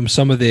from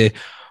some of the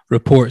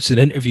reports and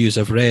interviews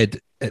I've read,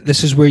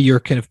 this is where your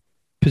kind of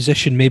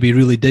position maybe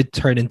really did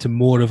turn into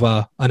more of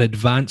an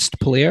advanced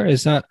player.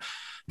 Is that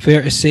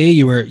fair to say?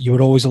 You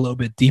were always a little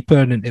bit deeper,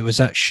 and it was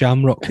at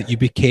Shamrock that you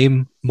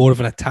became more of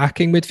an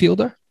attacking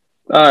midfielder?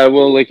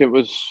 Well, like it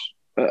was,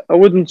 I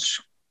wouldn't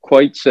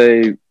quite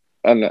say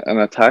an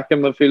attacking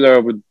midfielder. I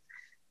would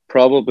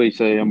probably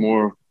say a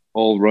more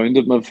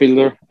all-rounded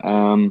midfielder,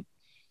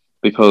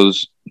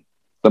 because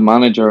the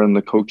manager and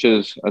the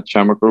coaches at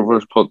Shamrock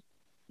Rovers put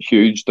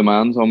huge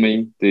demands on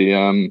me.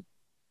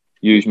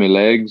 use my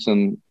legs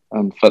and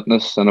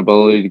fitness and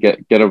ability to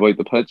get about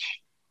the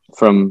pitch.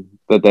 From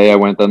the day I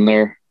went in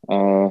there,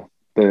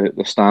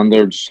 the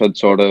standards had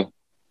sort of,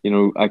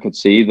 I could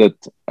see that,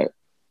 that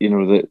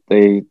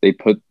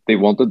they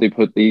wanted to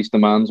put these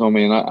demands on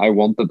me, and I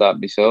wanted that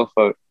myself.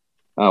 I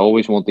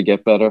always want to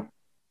get better,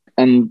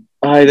 and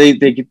they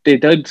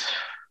did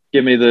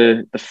give me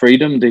the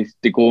freedom to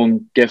go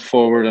and get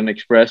forward and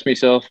express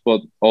myself,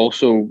 but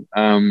also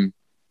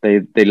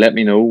they let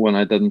me know when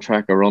I didn't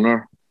track a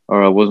runner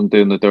or I wasn't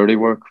doing the dirty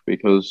work,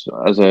 because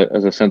as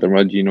a centre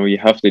mid, you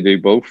have to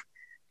do both.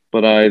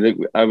 But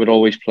I would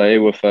always play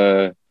with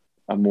a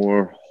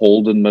more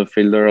holding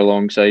midfielder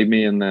alongside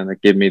me, and then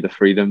it gave me the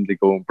freedom to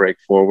go and break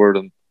forward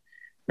and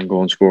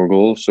go and score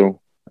goals. So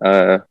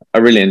I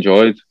really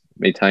enjoyed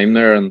my time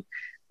there, and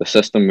the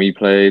system we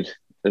played,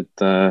 it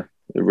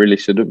really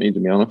suited me, to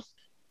be honest.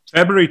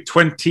 February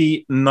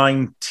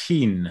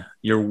 2019,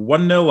 you're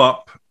 1-0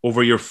 up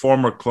over your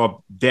former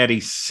club, Derry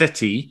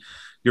City.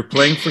 You're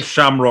playing for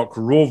Shamrock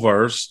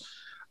Rovers,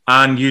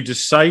 and you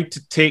decide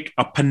to take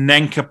a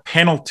Panenka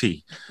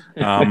penalty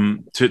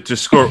to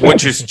score,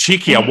 which is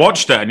cheeky. I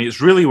watched it, and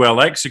it's really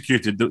well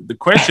executed. The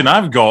question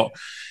I've got,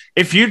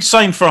 if you'd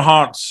signed for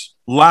Hearts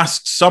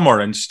last summer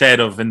instead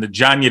of in the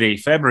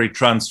January-February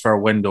transfer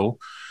window,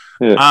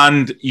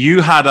 and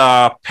you had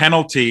a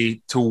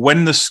penalty to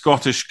win the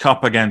Scottish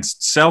Cup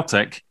against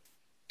Celtic,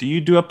 do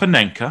you do a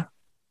Panenka?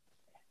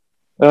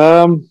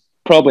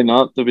 Probably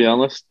not, to be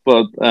honest.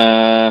 But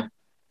I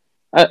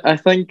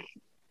think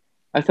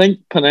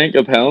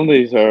Panenka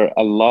penalties are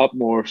a lot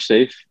more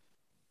safe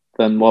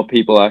than what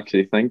people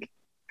actually think,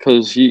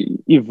 because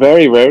you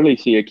very rarely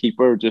see a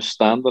keeper just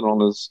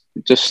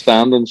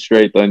standing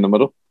straight down the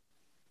middle.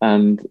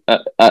 And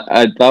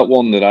that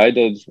one that I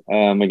did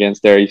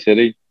against Derry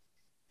City,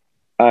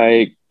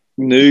 I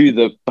knew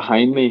that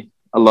behind me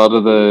a lot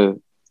of the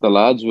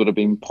lads would have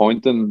been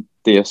pointing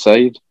the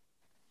aside,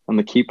 and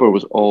the keeper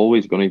was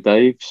always going to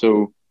dive.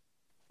 So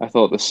I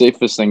thought the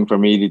safest thing for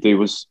me to do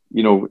was,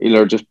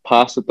 either just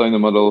pass it down the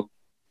middle,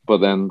 but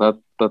then that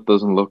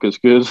doesn't look as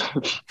good.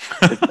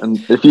 And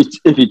if you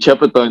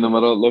chip it down the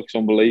middle, it looks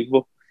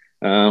unbelievable.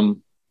 But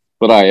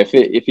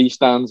if he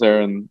stands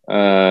there and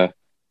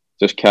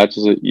just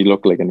catches it, you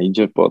look like an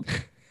Egypt. But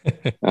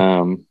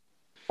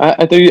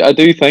I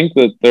do think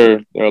that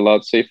they're a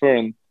lot safer,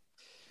 and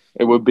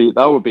that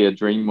would be a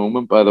dream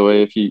moment, by the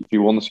way, if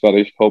you won the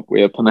Scottish Cup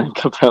with a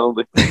Panenka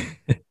penalty.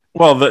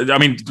 Well,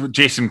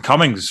 Jason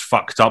Cummings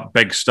fucked up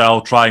big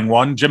style trying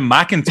one. Jim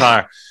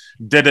McIntyre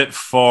did it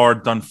for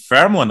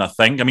Dunfermline, I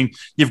think. I mean,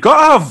 you've got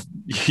to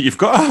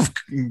have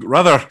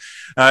rather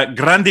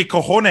grande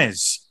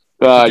cojones.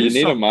 You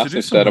need a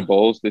massive set of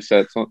balls to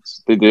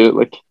do it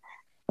like.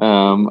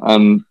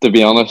 And to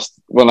be honest,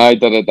 when I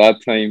did it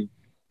that time,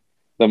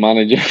 the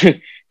manager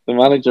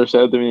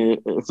said to me,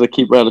 if the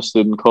keeper had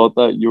stood and caught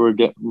that, you were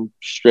getting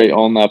straight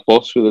on that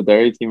bus with the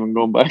Derry team and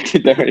going back to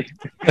Derry.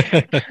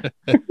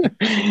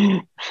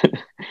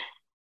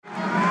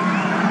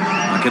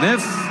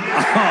 McAniff.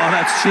 Oh,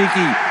 that's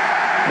cheeky.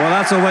 Well,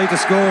 that's a way to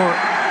score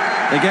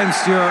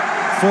against your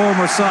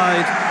former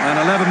side. And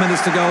 11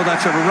 minutes to go.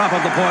 That should wrap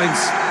up the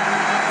points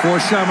for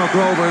Shamrock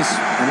Rovers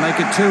and make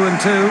it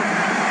 2-2.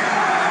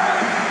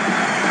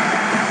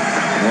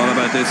 What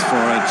about this for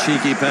a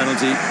cheeky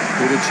penalty?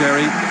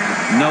 Cherry,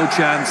 no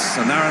chance,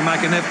 and Aaron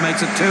McAniff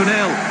makes it 2-0.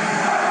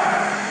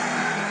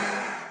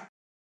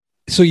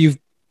 So you've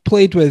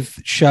played with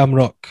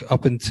Shamrock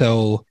up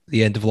until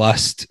the end of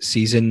last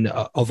season,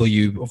 although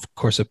you, of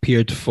course,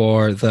 appeared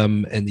for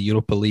them in the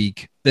Europa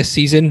League this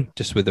season,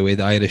 just with the way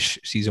the Irish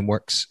season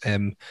works,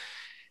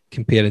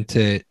 comparing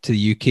to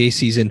the UK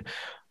season.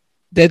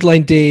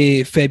 Deadline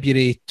day,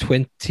 February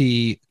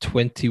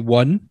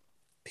 2021,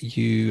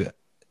 you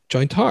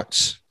joined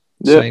Hearts,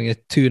 signing a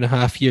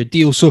 2.5-year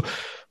deal. So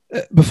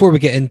before we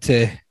get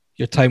into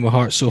your time with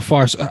Hearts so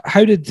far, so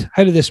how did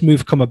this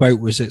move come about?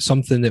 Was it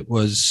something that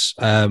was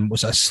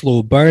it a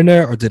slow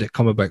burner, or did it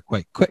come about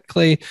quite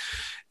quickly?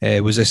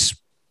 Was this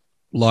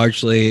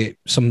largely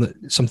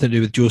something to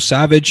do with Joe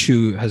Savage,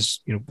 who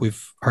has,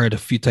 we've heard a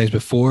few times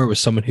before, was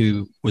someone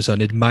who was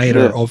an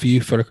admirer of you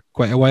for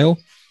quite a while?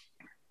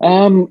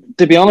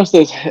 To be honest,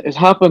 it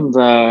happened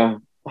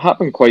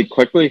quite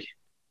quickly.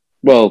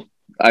 Well,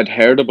 I'd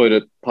heard about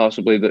it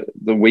possibly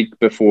the week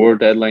before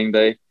deadline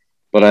day,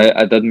 but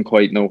I didn't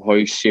quite know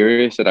how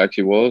serious it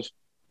actually was.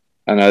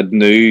 And I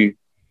knew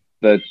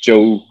that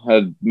Joe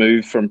had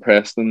moved from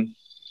Preston,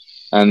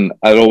 and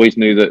I'd always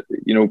knew that,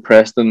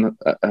 Preston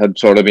had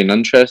sort of been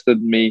interested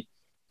in me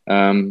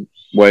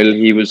while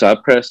he was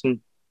at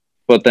Preston.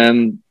 But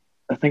then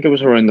I think it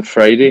was around the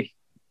Friday,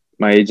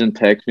 my agent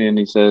texted me and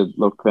he said,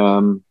 look,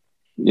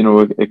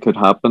 it could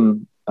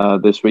happen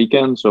this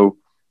weekend. So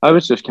I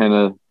was just kind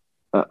of,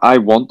 I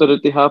wanted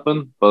it to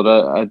happen, but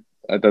I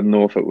didn't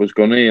know if it was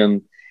going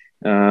to.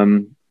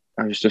 And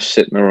I was just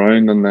sitting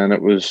around, and then I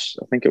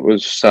think it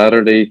was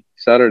Saturday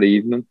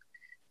evening,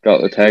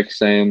 got the text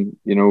saying,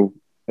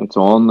 it's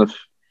on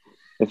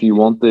if you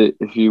wanted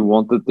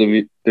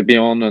to be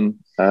on. And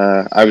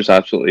I was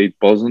absolutely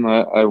buzzing.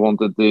 I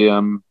wanted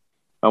to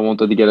I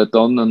wanted to get it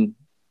done, and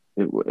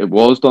it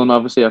was done.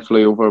 Obviously, I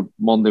flew over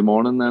Monday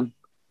morning. Then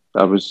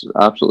I was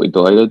absolutely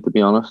delighted, to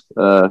be honest.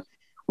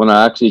 When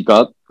I actually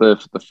got the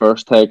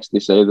first text, they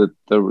say that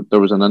there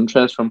was an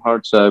interest from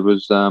Hearts. I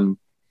was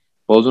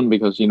buzzing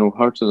because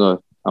Hearts is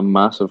a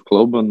massive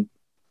club, and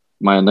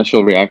my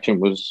initial reaction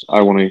was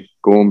I want to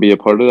go and be a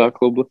part of that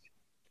club.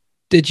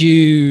 Did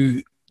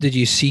you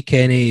seek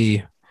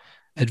any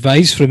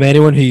advice from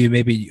anyone who you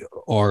maybe,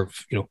 or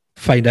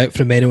find out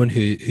from anyone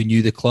who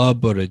knew the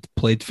club or had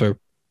played for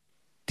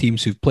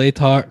teams who've played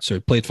Hearts or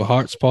played for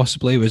Hearts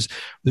possibly? Was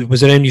there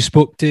anyone you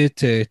spoke to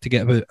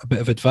get a bit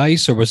of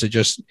advice, or was it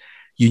just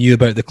you knew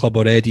about the club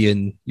already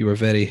and you were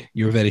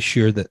very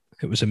sure that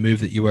it was a move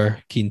that you were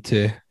keen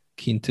to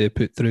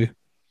put through?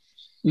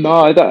 No,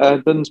 I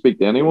didn't speak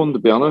to anyone, to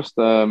be honest.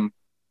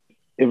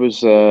 It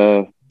was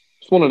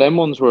it's one of them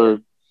ones where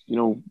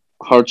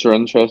Hearts are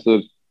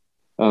interested,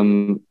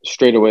 and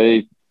straight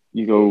away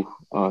you go,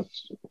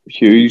 it's a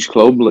huge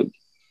club, like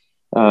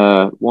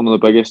one of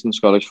the biggest in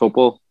Scottish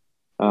football.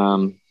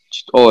 All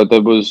I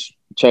did was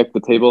check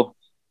the table.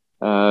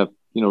 The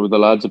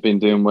lads have been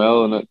doing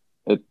well, and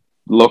it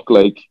looked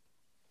like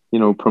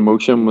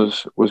promotion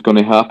was going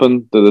to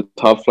happen to the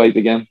top flight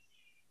again.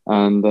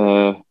 And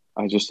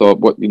I just thought,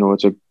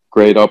 it's a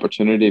great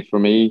opportunity for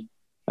me,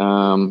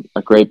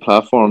 a great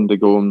platform to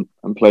go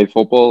and play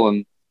football.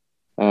 And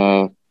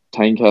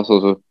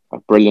Tynecastle's a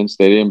brilliant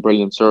stadium,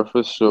 brilliant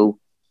surface. So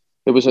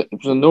it was a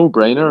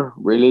no-brainer,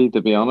 really,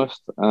 to be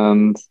honest.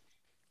 And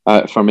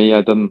for me,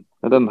 I didn't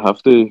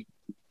have to,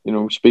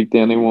 speak to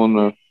anyone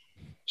or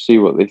see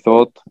what they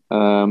thought.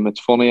 It's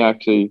funny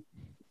actually,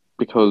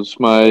 because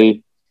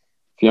my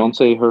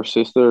fiance, her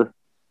sister's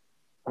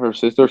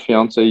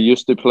fiance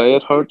used to play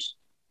at Hearts.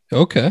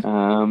 Okay.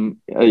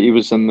 He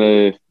was in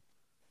the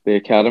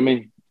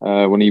academy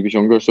when he was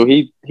younger, so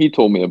he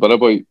told me a bit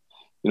about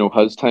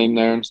his time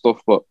there and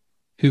stuff. But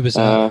who was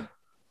that?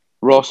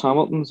 Ross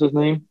Hamilton's his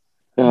name.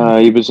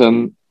 He was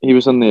in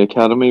the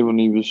academy when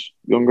he was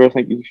younger. I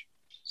think he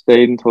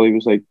stayed until he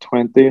was like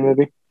 20,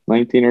 maybe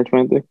 19 or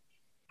 20.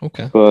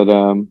 Okay. But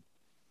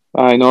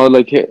I know,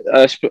 like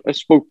I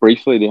spoke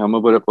briefly to him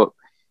about it, but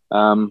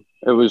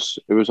it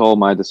was all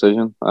my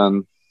decision,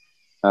 and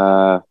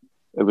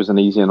it was an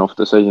easy enough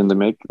decision to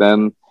make.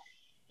 Then,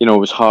 it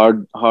was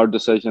hard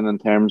decision in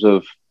terms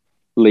of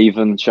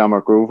leaving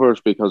Shamrock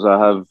Rovers, because I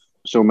have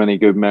so many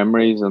good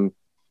memories and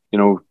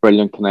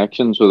brilliant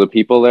connections with the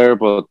people there.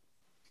 But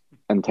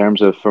in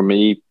terms of, for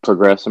me,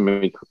 progressing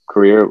my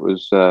career, it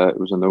was a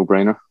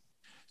no-brainer.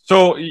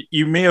 So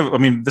you may have,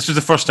 this is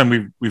the first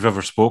time we've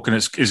ever spoken.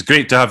 It's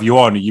great to have you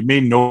on. You may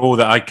know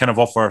that I kind of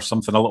offer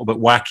something a little bit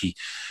wacky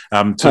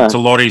to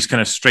Laurie's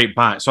kind of straight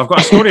back. So I've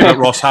got a story about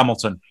Ross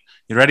Hamilton.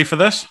 You ready for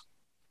this?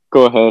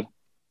 Go ahead.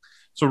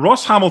 So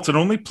Ross Hamilton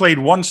only played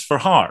once for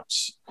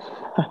Hearts.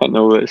 I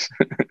know this.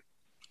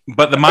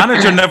 But the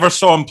manager never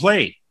saw him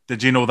play.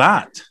 Did you know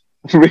that?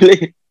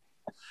 Really?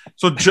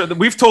 So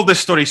we've told this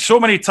story so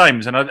many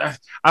times, and I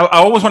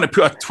always want to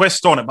put a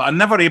twist on it, but I'm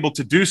never able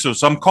to do so.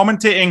 So I'm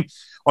commentating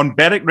on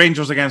Berwick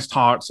Rangers against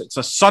Hearts. It's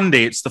a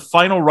Sunday. It's the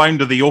final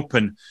round of the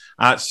Open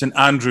at St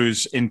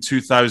Andrews in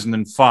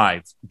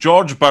 2005.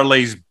 George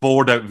Burley's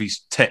bored out of his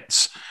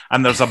tits,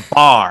 and there's a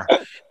bar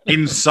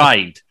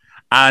inside.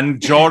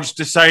 And George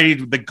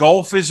decided the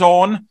golf is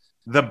on,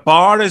 the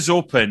bar is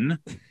open.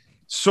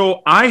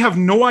 So I have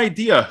no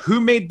idea who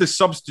made the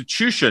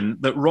substitution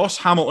that Ross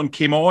Hamilton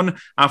came on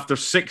after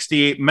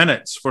 68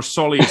 minutes for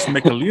Solius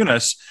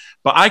Mikalunas,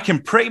 but I can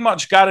pretty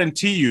much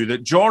guarantee you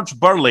that George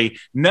Burley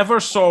never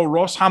saw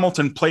Ross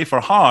Hamilton play for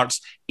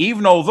Hearts,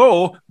 even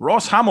although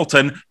Ross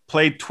Hamilton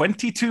played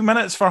 22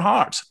 minutes for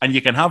Hearts, and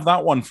you can have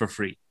that one for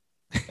free.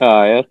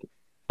 Yeah.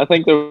 I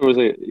think there was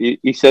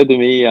he said to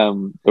me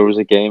there was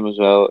a game as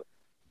well.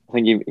 I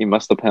think he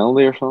missed a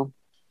penalty or something.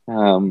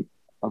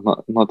 I'm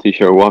not too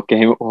sure what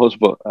game it was,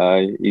 but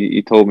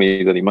he told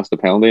me that he missed a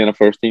penalty in a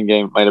first team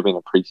game. It might have been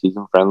a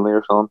pre-season friendly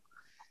or something.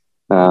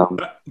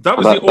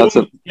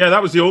 That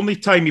was the only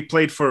time he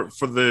played for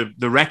the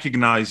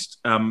recognised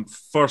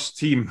first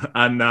team.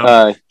 And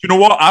you know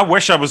what? I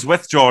wish I was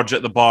with George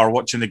at the bar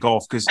watching the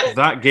golf, because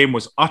that game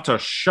was utter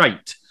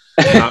shite.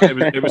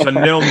 It was a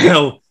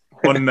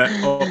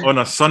 0-0 on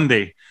a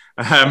Sunday.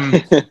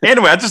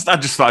 Anyway, I just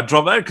thought I'd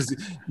drop that, because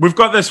we've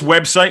got this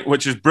website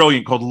which is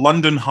brilliant called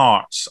London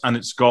Hearts, and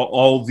it's got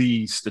all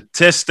the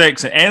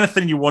statistics and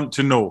anything you want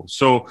to know.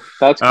 So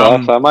that's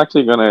class. I'm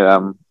actually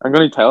gonna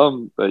tell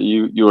him that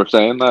you were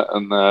saying that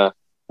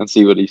and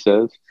see what he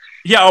says.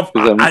 Yeah,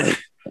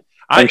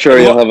 I'm sure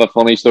he'll have a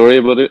funny story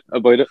about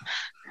it.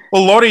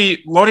 Well,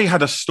 Laurie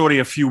had a story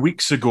a few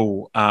weeks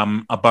ago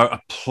about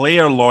a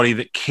player, Laurie,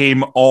 that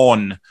came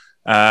on.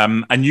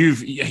 And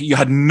you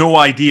had no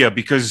idea,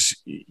 because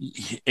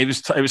it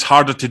was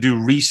harder to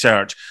do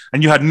research,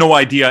 and you had no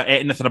idea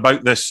anything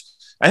about this.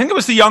 I think it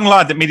was the young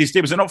lad that made his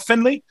debut. Was it not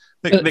Finlay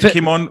that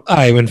came on?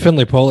 Aye, when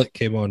Finlay Pollock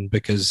came on,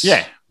 because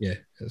yeah.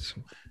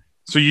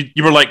 So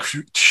you were like,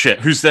 shit,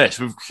 who's this?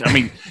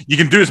 You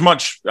can do as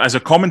much as a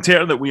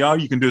commentator that we are.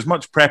 You can do as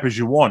much prep as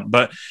you want,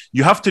 but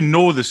you have to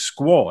know the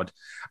squad.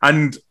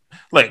 And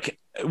like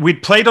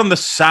we'd played on the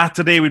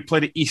Saturday, we'd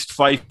played at East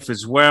Fife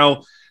as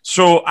well.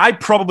 So I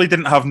probably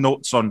didn't have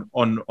notes on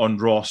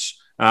Ross.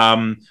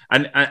 And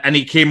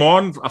he came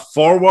on a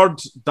forward,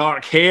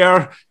 dark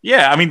hair.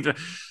 Yeah, I mean,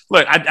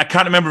 look, I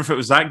can't remember if it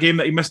was that game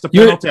that he missed a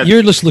penalty.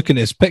 You're just looking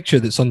at his picture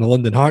that's on the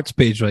London Hearts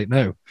page right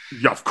now.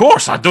 Yeah, of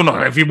course. I don't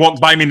know. If he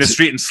walked by me in the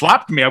street and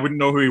slapped me, I wouldn't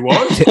know who he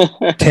was.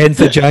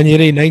 10th of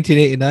January,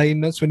 1989.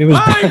 That's when he was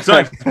back.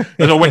 Exactly.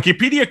 There's a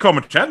Wikipedia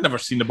commentary. I'd never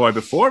seen the boy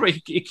before, but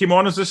he came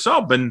on as a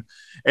sub. And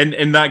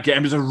in that game,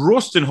 it was a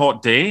roasting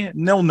hot day,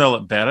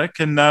 0-0 at Berwick.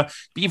 And but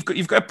you've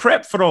got to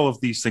prep for all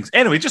of these things.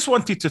 Anyway, just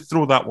wanted to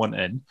throw that one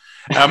in.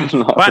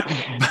 But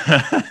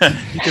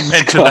you can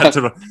mention that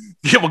to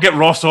we'll get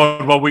Ross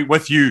on while we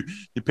with you.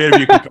 The pair of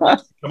you can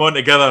come on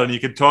together and you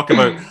can talk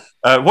about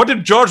what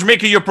did George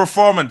make of your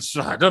performance?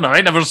 I don't know.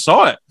 I never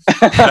saw it.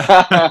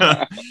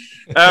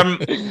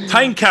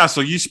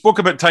 Tynecastle. You spoke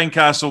about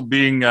Tynecastle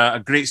being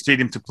a great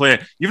stadium to play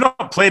at. You've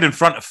not played in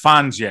front of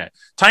fans yet.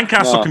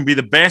 Tynecastle can be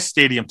the best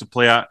stadium to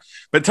play at,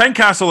 but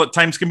Tynecastle at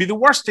times can be the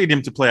worst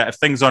stadium to play at if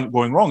things aren't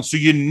going wrong. So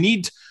you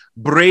need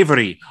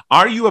bravery.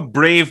 Are you a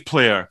brave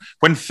player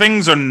when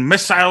things and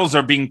missiles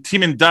are being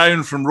teaming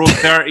down from row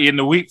 30 in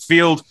the wheat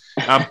field,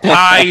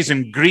 pies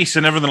and grease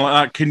and everything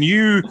like that? Can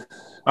you?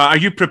 Are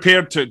you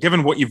prepared to,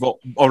 given what you've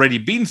already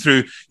been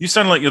through? You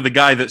sound like you're the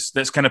guy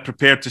that's kind of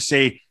prepared to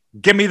say,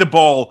 "Give me the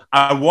ball.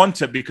 I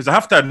want it." Because I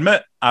have to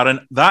admit,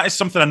 Aaron, that is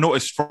something I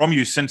noticed from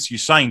you since you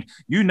signed.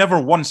 You never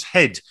once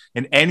hid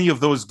in any of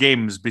those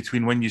games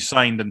between when you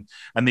signed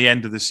and the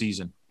end of the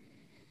season.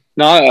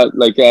 No,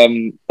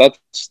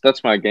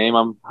 that's my game.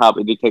 I'm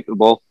happy to take the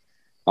ball,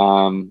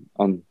 and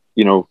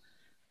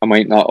I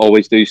might not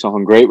always do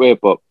something great with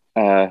it, but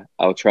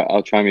I'll try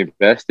my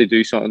best to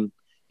do something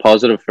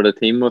positive for the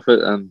team with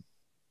it. And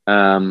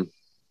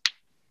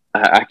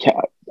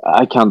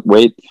I can't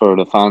wait for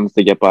the fans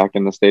to get back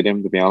in the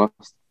stadium, to be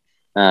honest.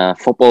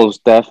 Football is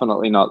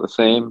definitely not the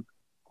same.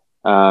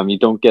 You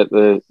don't get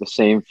the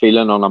same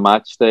feeling on a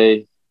match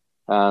day.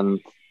 And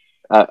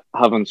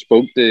having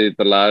spoke to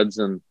the lads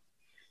and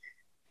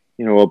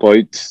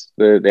about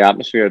the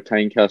atmosphere at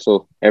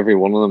Tynecastle, every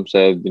one of them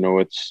said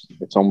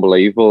it's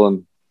unbelievable,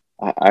 and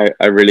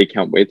I really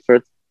can't wait for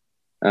it.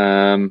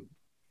 And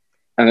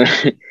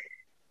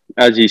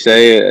as you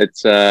say,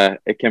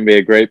 it can be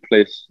a great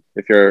place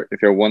if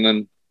you're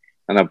winning,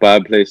 and a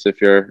bad place if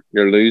you're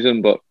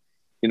losing. But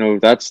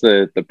that's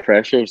the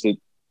pressures that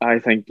I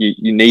think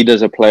you need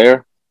as a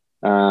player.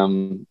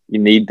 You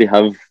need to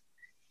have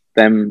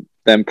them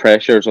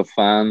pressures of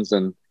fans,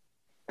 and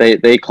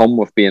they come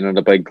with being at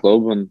a big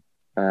club. And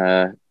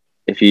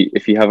if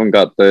you haven't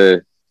got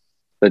the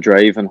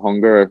drive and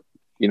hunger,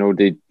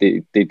 they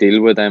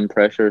deal with them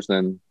pressures,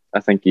 then I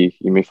think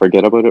you may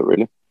forget about it,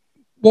 really.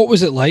 What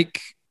was it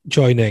like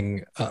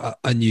joining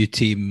a new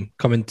team,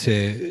 coming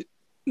to?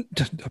 It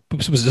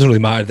doesn't really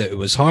matter that it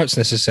was Hearts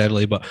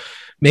necessarily, but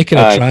making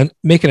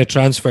a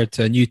transfer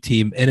to a new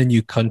team in a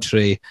new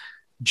country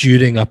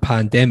during a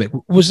pandemic.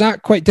 Was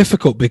that quite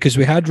difficult? Because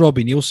we had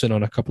Robbie Nielsen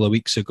on a couple of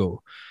weeks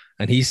ago,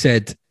 and he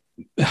said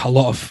a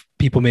lot of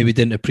people maybe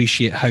didn't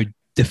appreciate how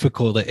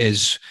difficult it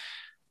is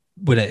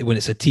when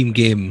it's a team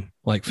game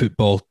like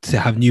football to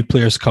have new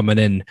players coming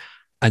in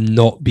and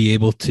not be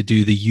able to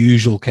do the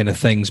usual kind of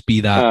things,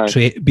 be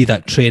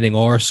that training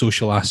or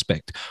social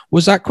aspect.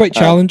 Was that quite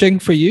challenging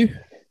for you?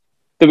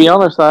 To be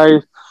honest,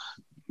 I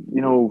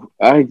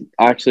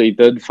actually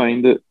did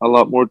find it a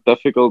lot more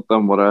difficult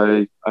than what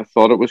I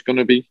thought it was going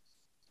to be.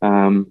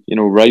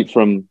 Right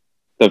from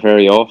the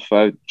very off,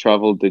 I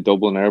travelled to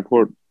Dublin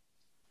Airport,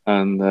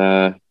 and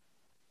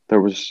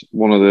there was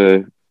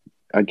a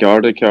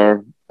Garda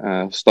car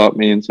stopped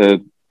me and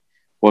said,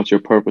 "What's your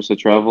purpose of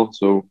travel?"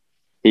 So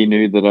he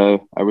knew that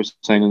I was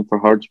signing for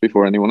Hearts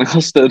before anyone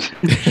else did.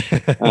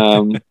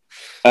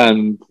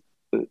 And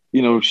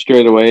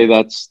straight away,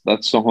 that's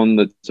something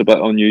that's a bit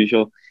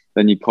unusual.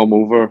 Then you come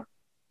over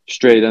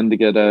straight in to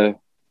get a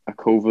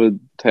COVID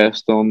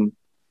test done,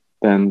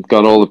 then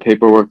got all the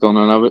paperwork done.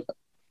 And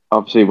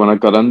obviously, when I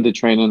got into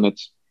training,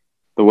 it's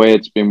the way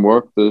it's been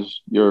worked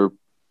is you're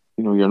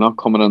not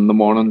coming in the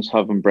mornings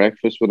having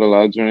breakfast with the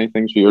lads or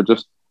anything. So you're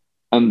just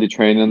in the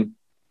training,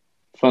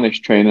 finish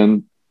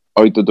training,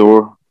 out the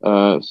door,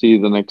 see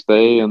you the next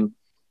day. And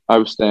I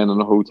was staying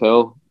in a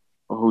hotel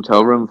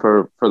room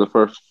for the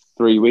first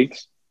 3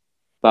 weeks.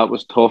 That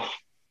was tough.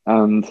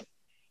 And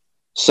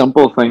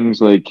simple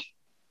things like,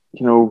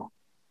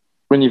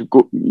 when you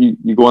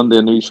go into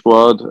a new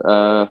squad,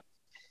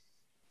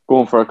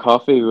 going for a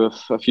coffee with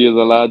a few of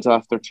the lads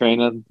after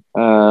training,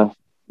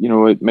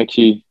 it makes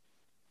you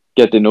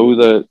get to know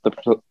the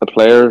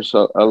players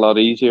a lot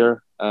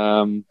easier.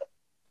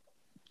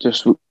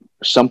 Just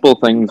simple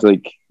things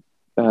like,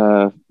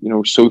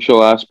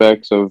 social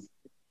aspects of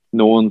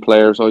knowing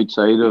players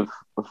outside of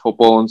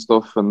football and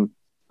stuff, and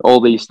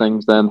all these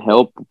things then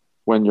help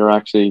when you're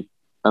actually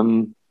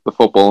in the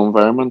football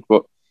environment.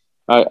 But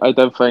I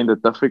did find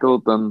it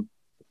difficult, and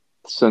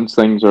since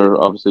things are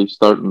obviously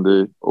starting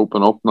to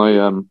open up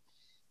now,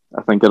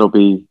 I think it'll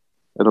be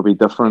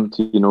different,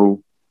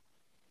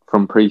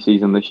 from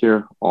pre-season this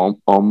year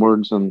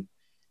onwards, and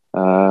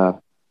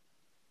I'm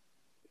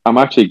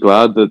actually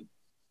glad that.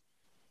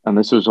 And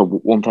this was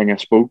one thing I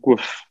spoke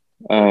with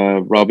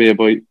Robbie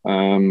about.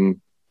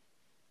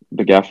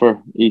 The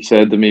gaffer, he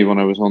said to me when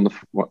I was on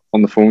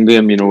the phone to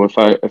him,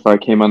 if I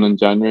came in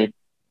January,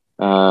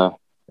 I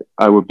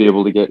would be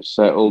able to get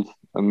settled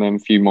in them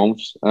few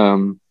months.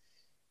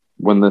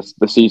 When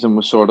the season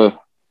was sort of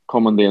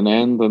coming to an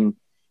end, and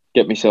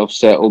get myself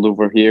settled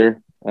over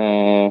here,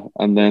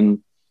 and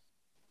then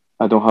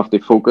I don't have to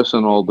focus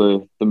on all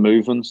the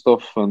moving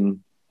stuff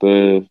and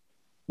the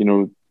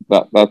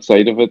that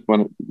side of it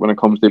when it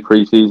comes to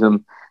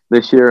pre-season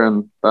this year,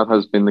 and that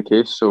has been the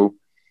case. So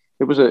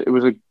it was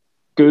a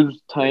good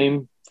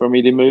time for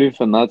me to move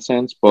in that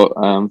sense, but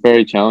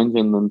very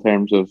challenging in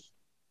terms of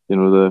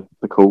the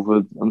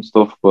COVID and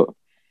stuff. But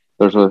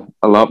there's a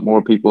lot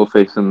more people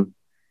facing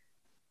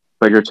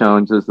bigger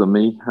challenges than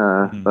me.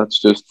 That's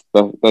just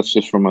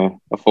from a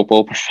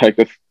football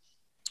perspective.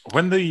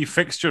 When the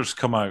fixtures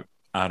come out,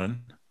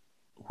 Aaron,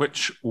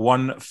 which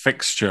one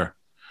fixture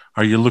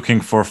are you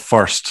looking for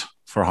first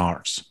for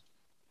Hearts?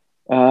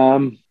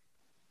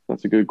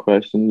 That's a good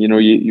question.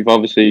 You've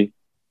obviously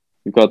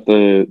got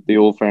the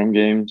Old Firm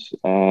games,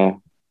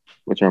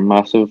 which are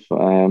massive.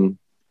 So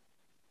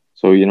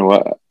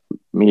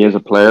me as a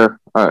player,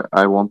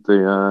 I want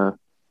to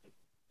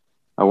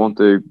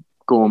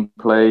go and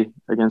play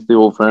against the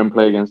Old Firm,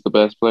 play against the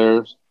best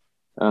players,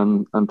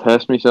 and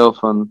test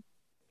myself. And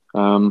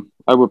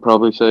I would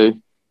probably say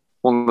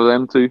one of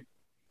them two.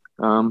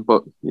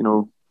 But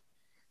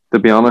to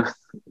be honest,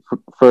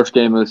 first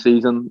game of the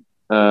season,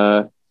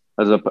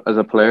 as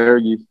a player,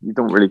 you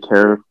don't really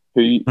care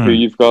who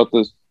you've got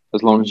as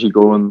long as you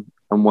go and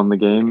win the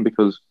game,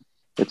 because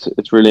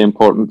it's really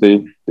important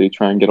to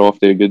try and get off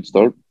to a good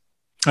start.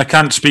 I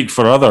can't speak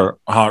for other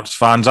Hearts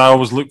fans. I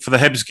always look for the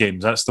Hibs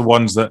games. That's the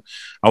ones that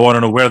I want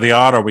to know where they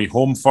are. Are we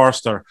home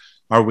first, or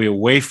are we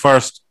away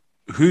first?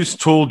 Who's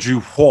told you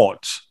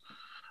what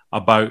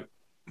about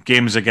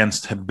games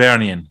against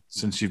Hibernian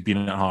since you've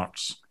been at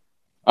Hearts?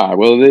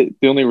 Well, the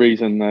only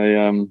reason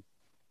I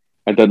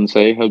didn't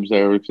say Hibs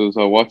there because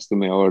I watched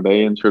them the other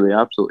day and sure they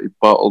absolutely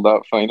bottled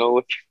that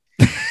final.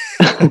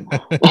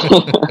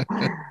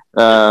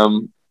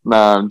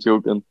 Nah, I'm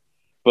joking,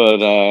 but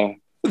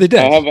they did.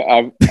 They have,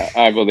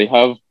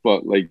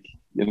 but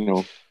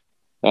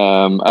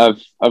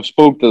I've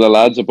spoke to the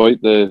lads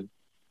about the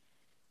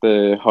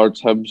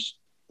Hearts Hibs,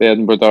 the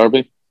Edinburgh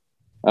Derby,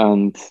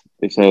 and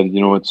they said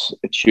it's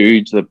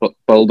huge. The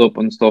build up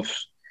and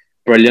stuff's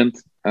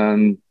brilliant,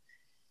 and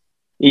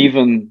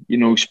even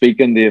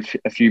speaking to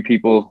a few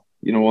people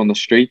on the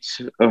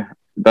streets,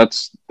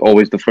 that's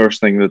always the first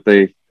thing that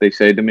they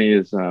say to me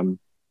is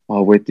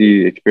wait till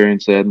you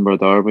experience the Edinburgh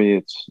Derby,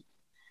 it's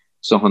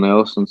something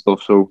else and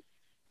stuff. So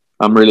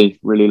I'm really,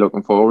 really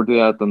looking forward to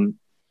that, and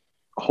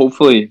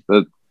hopefully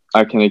that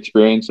I can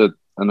experience it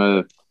in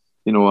a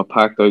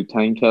packed out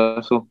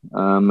Tynecastle,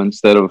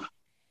 instead of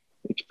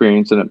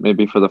experiencing it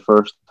maybe for the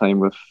first time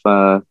with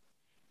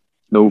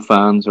no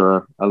fans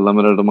or a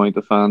limited amount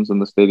of fans in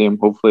the stadium.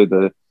 Hopefully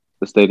the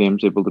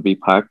stadium's able to be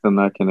packed and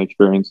I can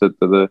experience it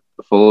to the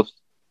fullest.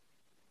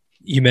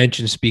 You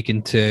mentioned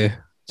speaking to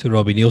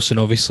Robbie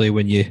Neilson, obviously,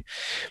 when you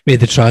made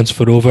the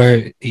transfer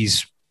over.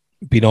 He's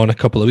been on a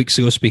couple of weeks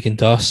ago speaking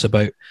to us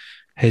about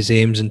his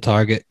aims and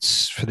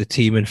targets for the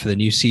team and for the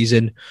new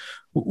season.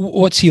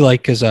 What's he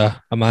like as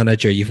a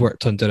manager? You've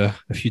worked under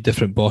a few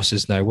different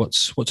bosses now.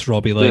 What's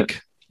Robbie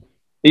like?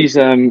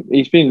 Yeah.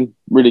 He's been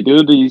really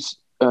good. He's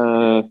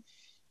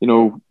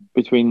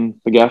between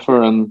the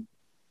gaffer and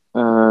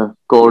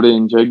Gordy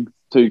and Jig,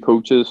 two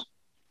coaches,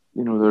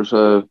 there's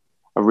a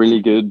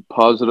really good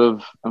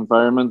positive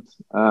environment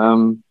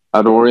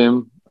at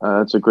Oriam.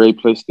 It's a great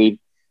place to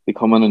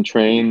come in and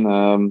train.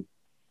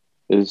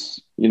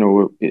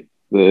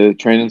 The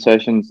training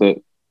sessions that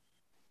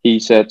he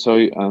sets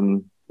out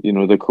and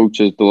the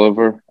coaches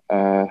deliver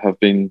have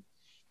been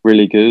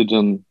really good,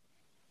 and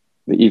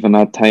even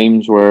at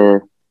times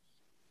where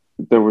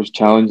there was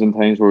challenging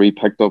times where he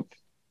picked up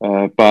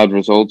bad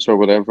results or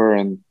whatever,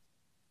 and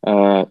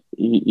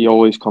he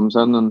always comes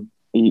in and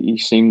he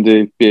seemed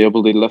to be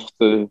able to lift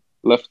the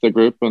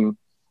group and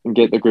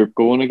get the group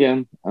going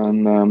again,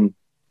 and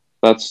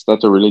that's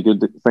a really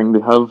good thing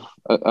to have.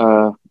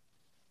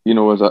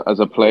 As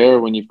a player,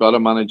 when you've got a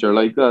manager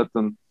like that,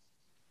 and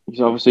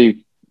he's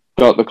obviously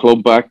got the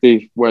club back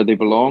to where they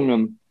belong,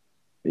 and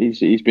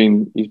he's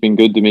been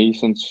good to me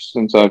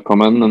since I've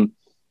come in, and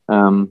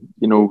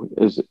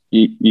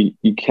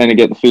you kind of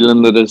get the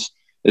feeling that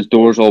his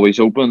door's always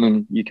open,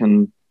 and you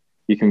can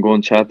go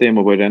and chat to him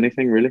about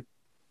anything, really.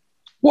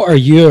 What are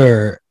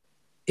your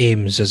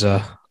aims as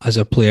a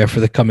player for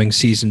the coming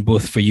season,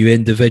 both for you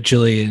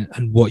individually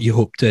and what you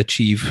hope to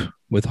achieve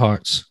with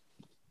Hearts?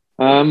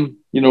 As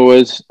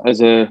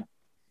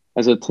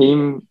a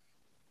team,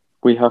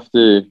 we have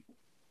to,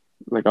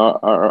 like,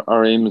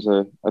 our aim as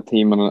a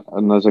team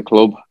and as a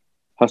club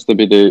has to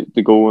be to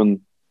go and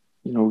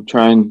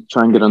try and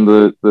get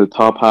into the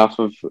top half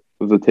of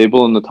the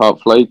table and the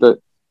top flight.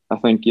 That I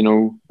think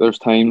there's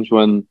times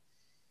when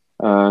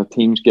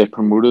teams get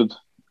promoted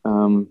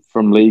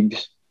from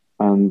leagues,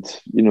 and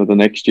the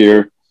next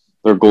year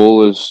their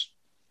goal is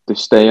to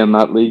stay in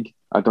that league.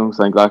 I don't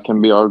think that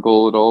can be our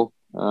goal at all.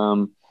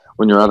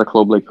 When you're at a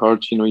club like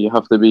Hearts, you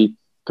have to be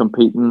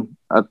competing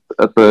at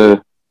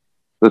the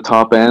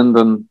top end,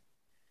 and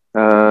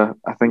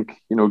I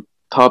think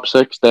top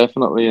six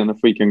definitely. And if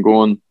we can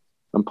go and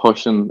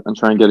push and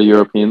try and get a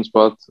European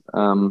spot,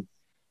 then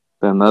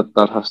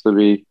that has to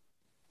be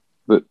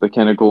the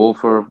kind of goal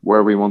for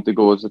where we want to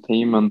go as a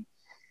team. And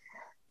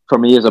for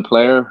me as a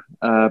player,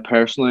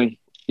 personally,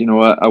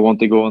 I want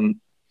to go and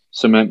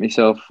cement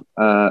myself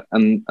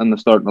in the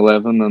starting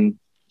 11 and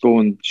go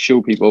and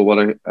show people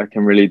what I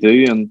can really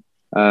do. And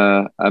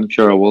I'm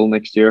sure I will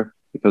next year,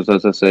 because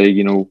as I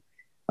say,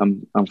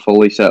 I'm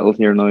fully settled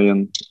here now,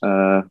 and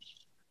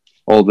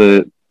all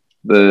the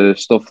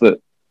stuff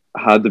that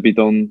had to be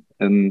done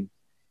in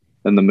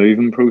the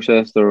moving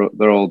process,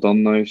 they're all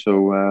done now.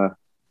 So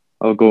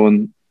I'll go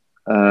and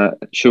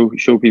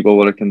show people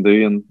what I can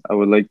do, and I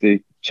would like to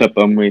chip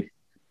in with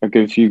a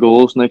good few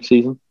goals next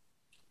season.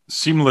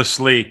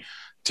 Seamlessly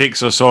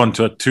takes us on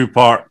to a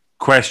two-part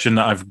question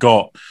that I've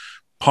got.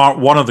 Part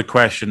one of the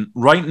question: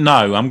 right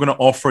now, I'm going to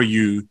offer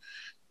you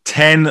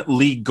 10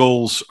 league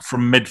goals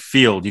from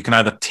midfield. You can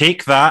either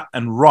take that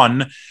and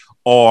run,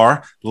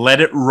 or let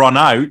it run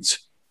out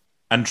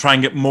and try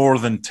and get more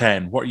than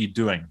 10. What are you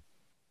doing?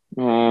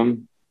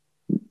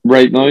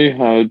 Right now,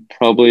 I'll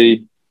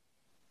probably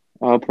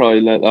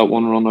let that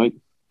one run out.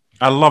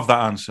 I love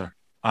that answer.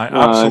 I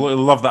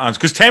absolutely love that answer,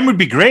 because 10 would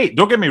be great.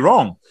 Don't get me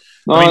wrong.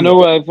 No, I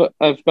know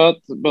I've got,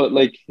 but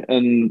like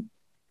in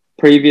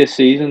previous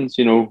seasons,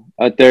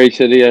 at Derry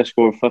City, I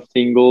scored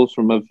 15 goals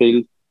from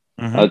midfield.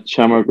 Mm-hmm. At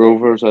Shamrock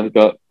Rovers, I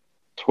got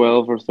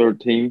 12 or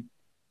 13.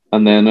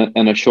 And then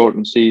in a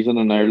shortened season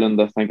in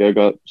Ireland, I think I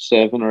got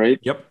 7 or 8.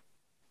 Yep.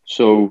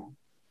 So,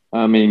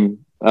 I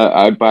mean,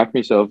 I back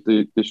myself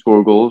to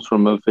score goals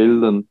from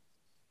midfield, and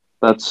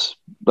that's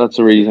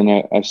the reason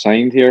I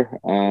signed here.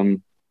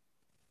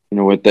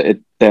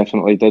 It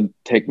definitely did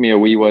take me a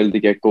wee while to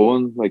get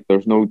going. Like,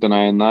 there's no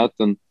denying that.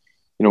 And,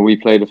 we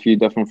played a few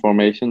different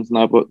formations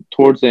now, but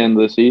towards the end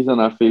of the season,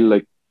 I feel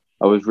like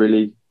I was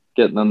really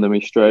getting into my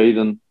stride,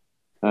 and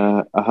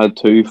I had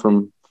 2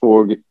 from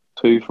 4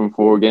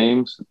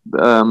 games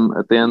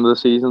at the end of the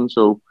season.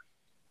 So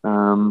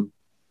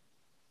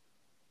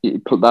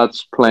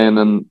that's playing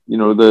in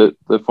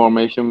the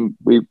formation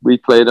we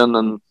played in,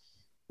 and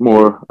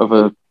more of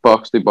a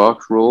box to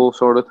box role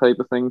sort of type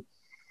of thing.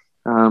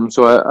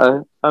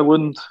 So I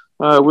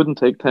wouldn't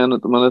take 10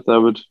 at the minute. I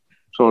would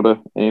sort of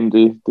aim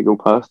to go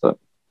past that.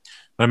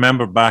 I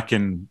remember back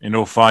in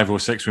 05,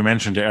 06, we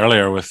mentioned it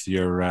earlier with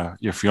your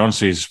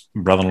fiance's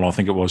brother-in-law, I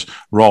think it was,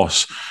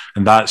 Ross.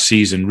 And that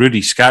season,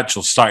 Rudy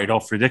Scatchell started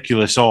off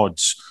ridiculous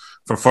odds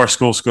for first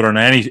goal scorer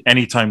and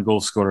any-time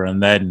goal scorer.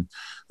 And then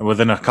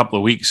within a couple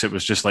of weeks, it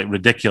was just like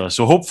ridiculous.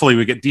 So hopefully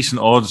we get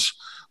decent odds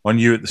on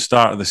you at the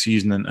start of the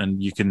season,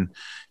 and you can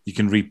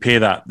repay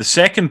that. The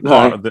second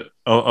part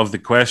of the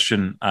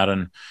question,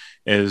 Aaron,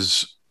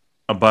 is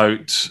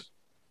about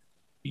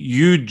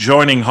you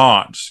joining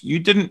Hearts. You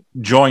didn't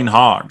join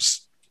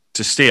Hearts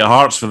to stay at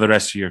Hearts for the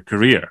rest of your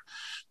career.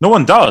 No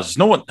one does.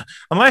 No one,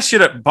 unless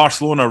you're at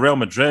Barcelona, Real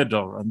Madrid,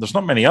 and there's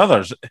not many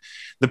others.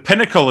 The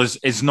pinnacle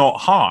is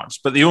not Hearts,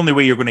 but the only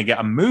way you're going to get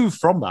a move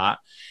from that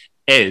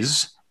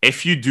is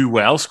if you do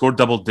well, score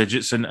double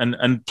digits,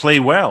 and play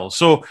well.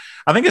 So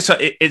I think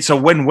it's a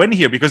win-win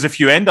here, because if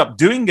you end up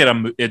getting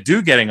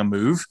a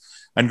move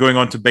and going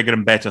on to bigger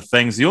and better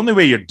things, the only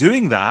way you're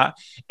doing that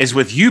is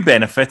with you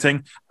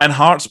benefiting and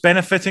Hearts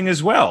benefiting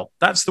as well.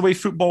 That's the way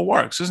football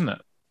works, isn't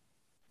it?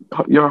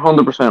 You're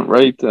 100%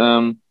 right.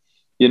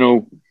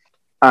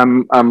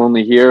 I'm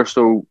only here,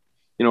 so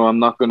I'm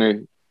not going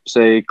to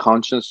say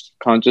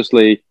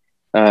consciously.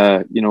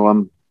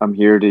 I'm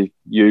here to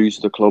use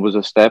the club as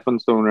a stepping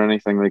stone or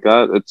anything like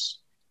that. It's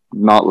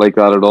not like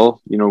that at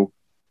all.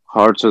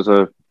 Hearts is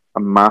a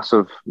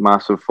massive,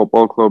 massive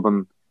football club,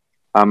 and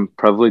I'm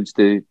privileged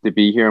to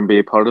be here and be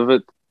a part of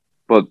it.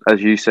 But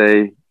as you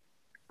say,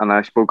 and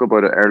I spoke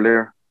about it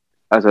earlier,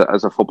 as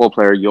a football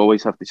player, you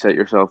always have to set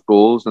yourself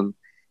goals, and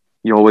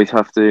you always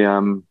have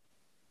to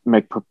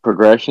make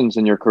progressions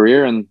in your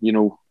career. And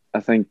I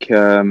think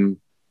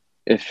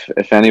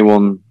if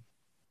anyone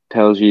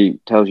tells you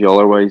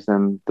otherwise,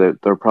 then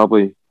they're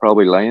probably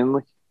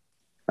lying.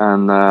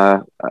 And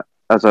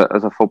as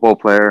a football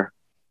player,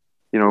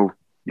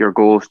 your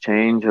goals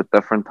change at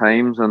different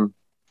times, and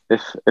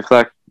if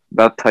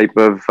that type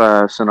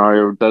of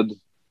scenario did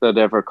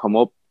ever come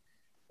up,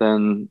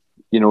 then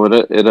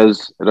it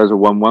is a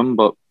win-win.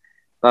 But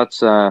that's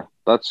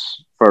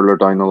further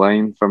down the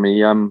line for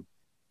me. I'm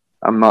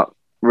not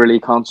really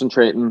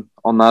concentrating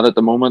on that at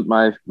the moment.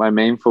 My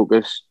main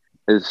focus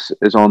is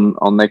on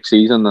next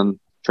season, and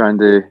trying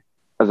to,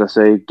 as I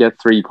say, get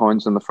 3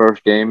 points in the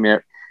first game,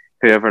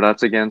 whoever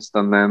that's against,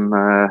 and then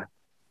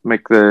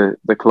make the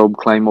club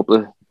climb up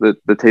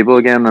the table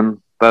again.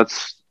 And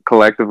that's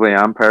collectively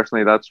and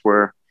personally, that's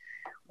where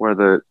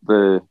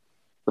the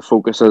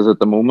focus is at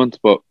the moment.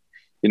 But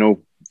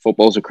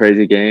football's a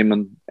crazy game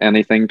and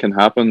anything can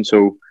happen.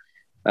 So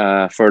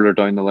further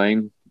down the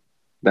line,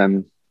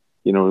 then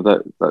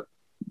that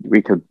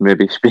we could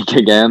maybe speak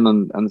again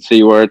and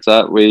see where it's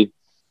at.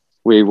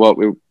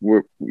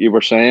 You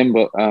were saying,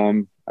 but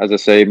as I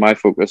say, my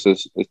focus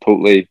is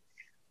totally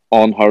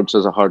on Hearts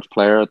as a Hearts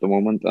player at the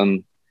moment,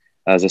 and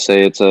as I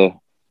say,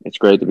 it's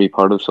great to be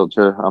part of such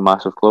a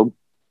massive club.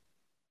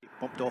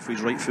 Bumped off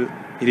his right foot.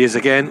 Here he is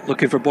again,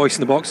 looking for Boyce in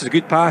the box. It's a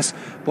good pass.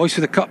 Boyce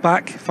with a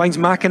cutback, finds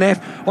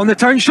McAneff on the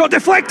turn, shot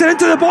deflected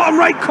into the bottom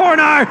right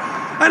corner,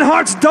 and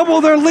Hearts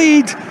double their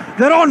lead.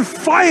 They're on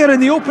fire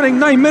in the opening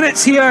 9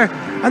 minutes here,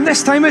 and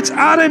this time it's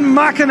Aaron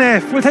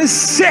McAneff with his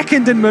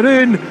second in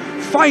maroon.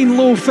 Fine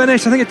low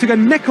finish. I think it took a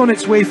nick on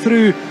its way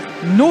through.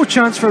 No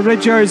chance for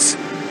Ridgers.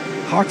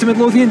 Heart of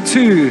Midlothian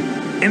 2,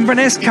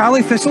 Inverness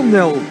Caley Thistle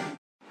 0.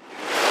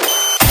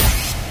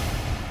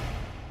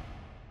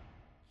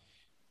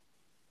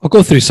 I'll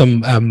go through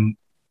some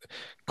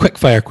quick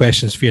fire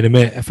questions for you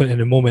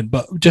in a moment.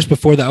 But just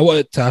before that, I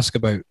wanted to ask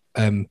about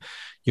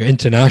your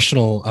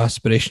international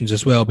aspirations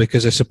as well,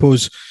 because I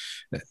suppose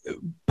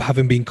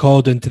having been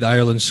called into the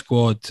Ireland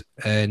squad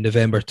in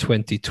November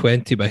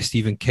 2020 by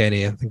Stephen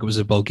Kenny, I think it was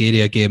a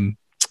Bulgaria game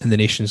in the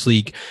Nations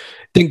League,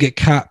 didn't get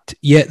capped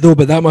yet though.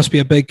 But that must be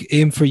a big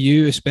aim for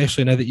you,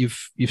 especially now that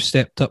you've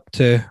stepped up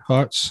to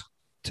Hearts,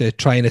 to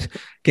try and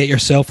get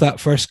yourself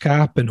that first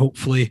cap and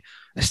hopefully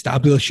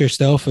establish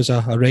yourself as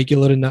a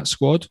regular in that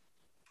squad.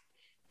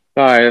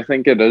 I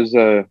think it is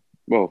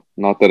well,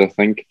 not that I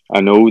think, I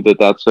know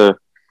that's a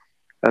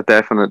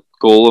definite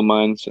goal of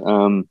mine.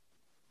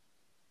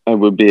 It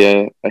would be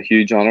a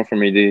huge honour for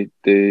me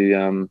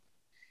to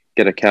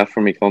get a cap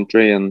for my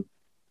country, and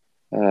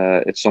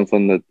it's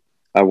something that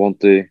I want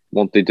to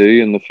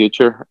do in the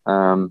future.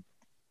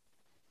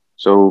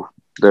 So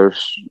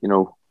there's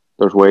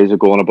ways of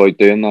going about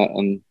doing that,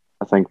 and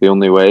I think the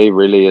only way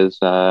really is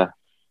by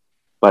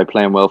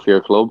playing well for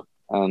your club.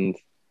 And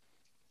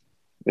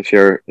if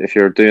you're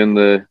doing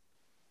the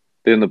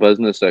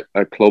business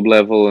at club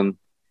level, and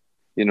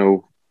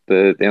the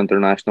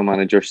international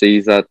manager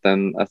sees that,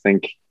 then I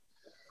think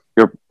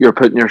you're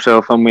putting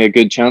yourself on with a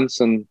good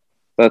chance. And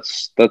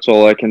that's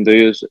all I can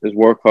do is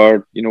work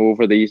hard,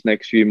 over these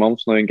next few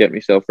months now, and get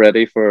myself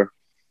ready for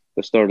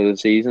the start of the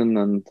season.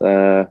 And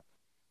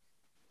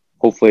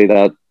hopefully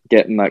that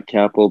getting that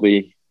cap will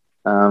be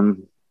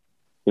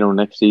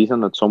next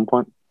season at some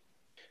point.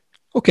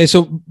 Okay,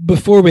 so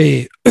before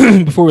we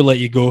let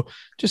you go,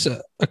 just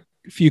a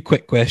few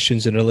quick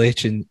questions in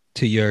relation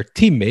to your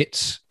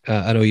teammates.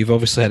 I know you've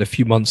obviously had a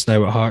few months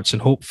now at Hearts,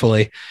 and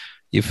hopefully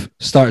you've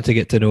started to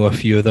get to know a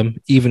few of them,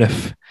 even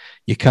if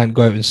you can't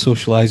go out and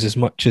socialise as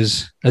much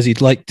as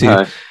you'd like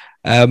to.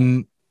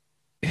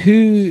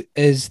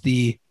 Who's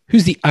the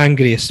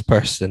angriest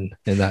person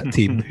in that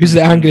team? Who's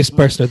the angriest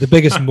person or the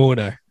biggest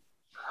moaner?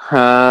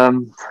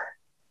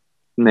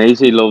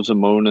 Nazy loves a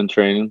moan in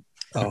training.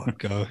 Oh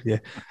god, yeah.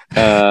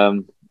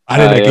 And in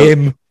a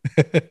game.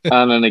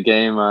 And in a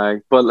game,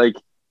 but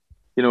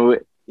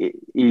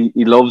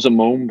he loves a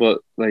moan, but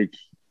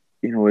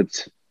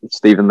it's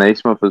Stephen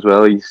Naismith as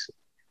well. He's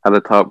had a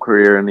top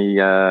career, and he's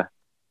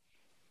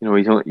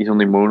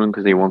only moaning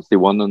because he wants to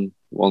win and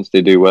wants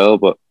to do well.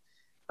 But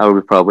I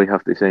would probably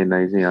have to say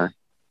Nazy.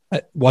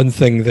 One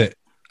thing that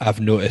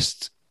I've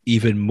noticed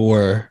even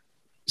more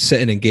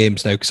sitting in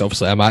games now, because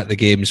obviously I'm at the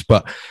games,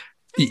 but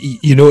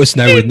you notice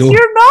now with no.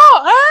 You're not.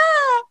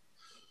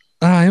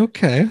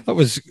 Okay. That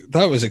was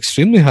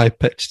extremely high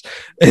pitched.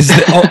 Is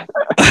that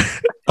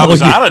that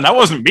was Alan? That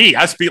wasn't me.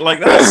 I speak like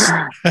this.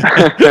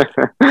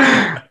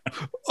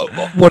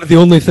 One of the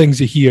only things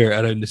you hear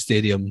around the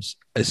stadiums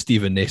is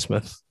Stephen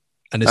Naismith,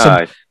 and it's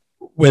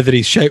whether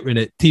he's shouting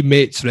at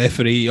teammates,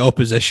 referee,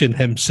 opposition,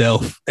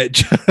 himself, it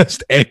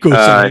just echoes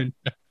around.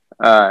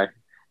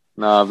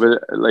 No, but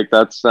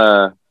that's.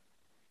 I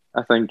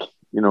think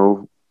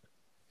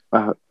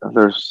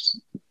there's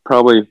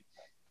probably.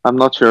 I'm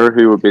not sure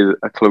who would be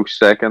a close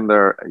second,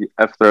 or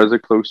if there is a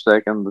close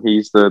second,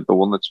 he's the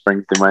one that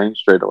springs to mind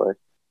straight away.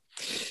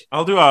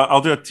 I'll do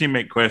a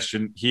teammate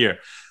question here.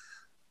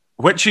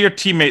 Which of your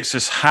teammates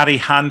is Harry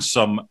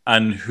Handsome,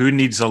 and who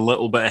needs a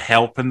little bit of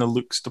help in the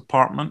looks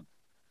department?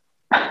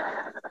 That's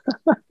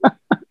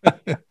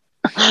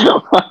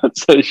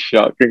a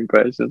shocking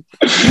question.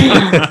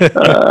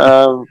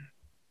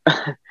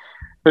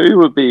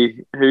 Who's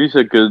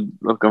a good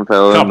looking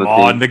fella? Come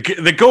on, the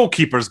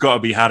goalkeeper's got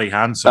to be Harry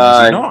Handsome,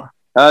 is he not?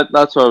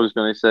 That's what I was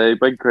going to say.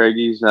 Big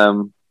Craigie's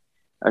a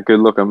good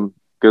looking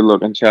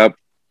chap.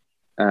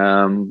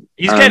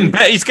 He's getting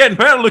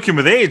better looking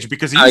with age,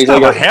 because he used to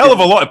have a hell of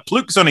a lot of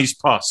plukes on his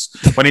puss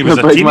when he was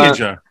a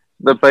teenager.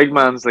 The big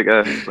man's like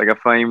a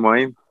fine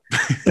wine.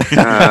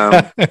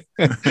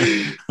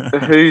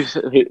 Who's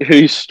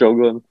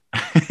struggling?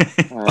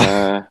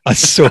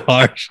 That's so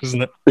harsh,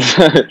 isn't it?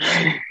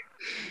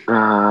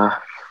 I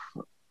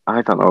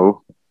don't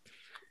know.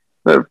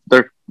 They're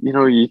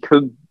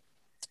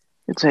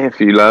you'd say a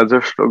few lads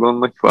are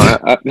struggling,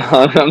 but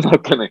I'm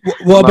not gonna.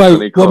 What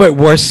about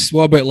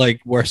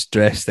worst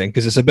dressed then?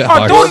 Because it's a bit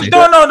hard.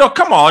 No,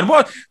 come on.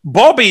 What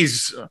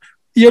Bobby's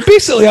You're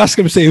basically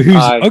asking him to say who's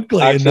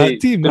ugly in actually,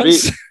 that team.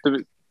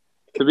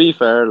 To be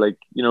fair, like,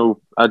 you know,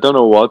 I don't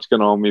know what's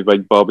going on with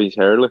Big Bobby's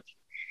hair. Like,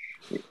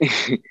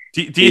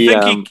 do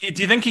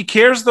you think he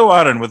cares though,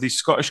 Aaron, with his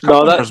Scottish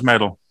Cup winners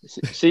medal?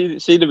 See,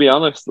 to be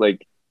honest,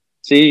 like,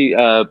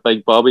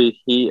 Big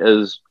Bobby, he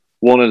is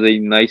one of the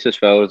nicest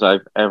fellas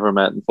I've ever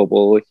met in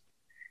football. Like,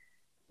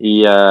 he,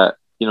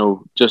 you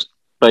know, just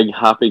big,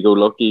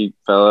 happy-go-lucky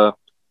fella.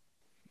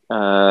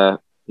 You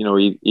know,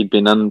 he'd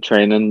been in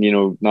training, you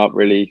know, not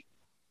really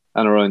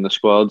in around the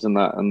squads and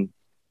that, and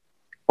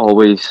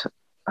always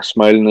a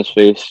smile on his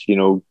face, you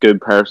know, good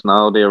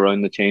personality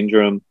around the change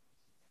room.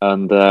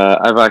 And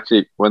I've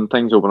actually, when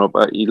things open up,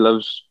 he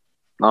lives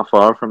not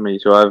far from me,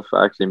 so I've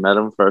actually met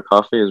him for a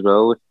coffee as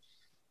well.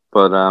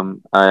 But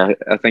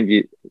I think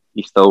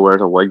he still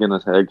wears a wig in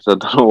his head because I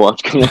don't know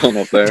what's going on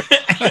up there.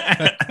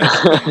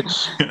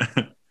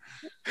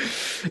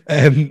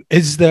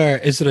 Is there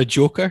a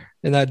joker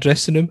in that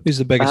dressing room? Who's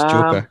the biggest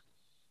joker?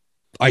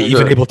 Are you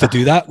even able to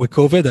do that with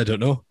COVID? I don't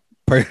know.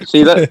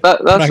 See, that's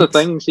the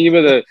thing. See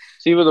with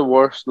the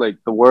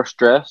worst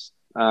dress.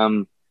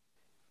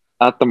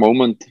 At the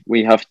moment,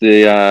 we have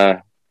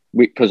to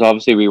because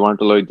obviously we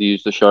weren't allowed to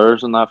use the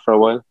showers and that for a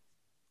while.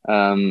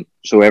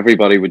 So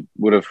everybody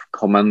would have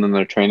come in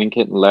their training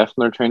kit and left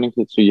in their training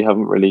kit. So you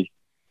haven't really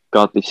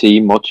got to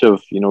see much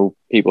of, you know,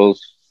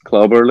 people's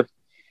club early.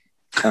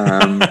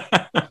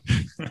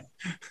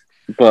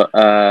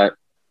 But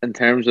in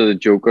terms of the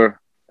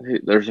joker,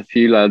 there's a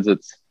few lads.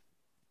 It's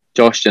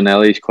Josh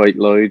Ginnelly's quite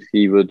loud.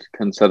 He would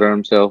consider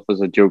himself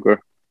as a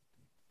joker.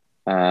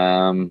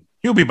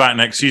 He'll be back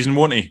next season,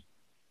 won't he?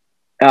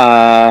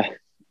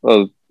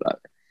 Well,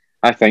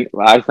 I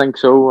think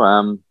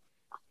so.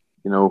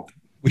 You know,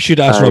 we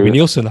should ask Robbie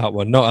Nielsen that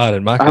one, not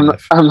Aaron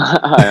McAniff.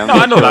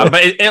 I know that,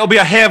 but it'll be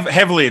a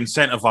heavily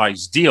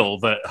incentivized deal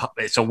that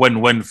it's a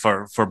win-win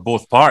for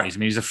both parties. I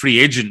mean, he's a free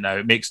agent now.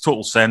 It makes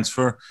total sense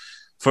for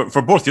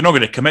both. You're not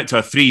going to commit to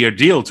a 3-year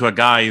deal to a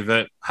guy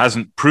that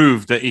hasn't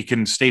proved that he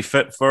can stay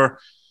fit for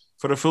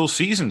a full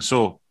season.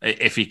 So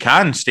if he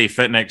can stay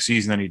fit next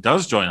season and he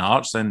does join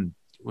Hearts, then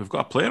we've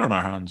got a player on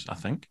our hands, I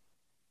think.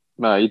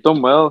 He'd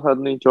done well,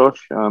 hadn't he,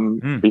 Josh?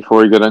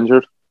 Before he got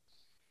injured.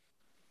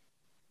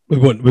 We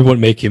won't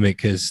make him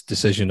make his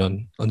decision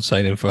on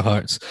signing for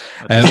Hearts.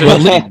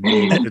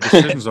 The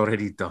decision's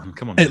already done.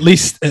 Come on. At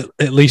least with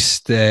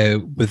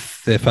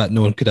the fact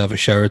no one could have a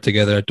shower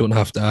together, I don't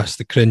have to ask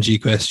the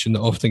cringy question that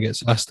often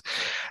gets asked.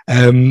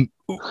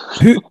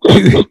 Who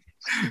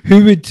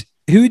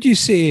would you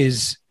say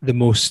is the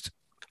most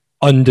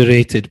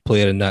underrated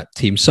player in that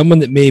team? Someone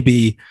that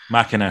maybe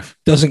McAniff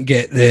doesn't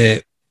get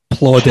the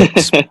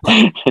plaudits,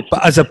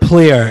 but as a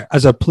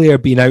player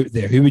being out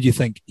there, who would you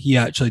think he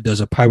actually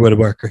does a power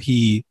work, or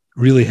he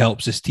really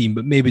helps his team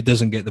but maybe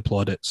doesn't get the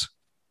plaudits?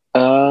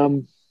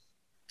 Who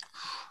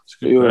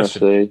would I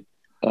say?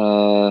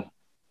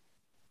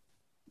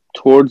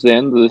 Towards the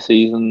end of the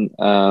season,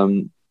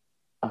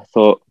 I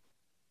thought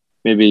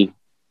maybe,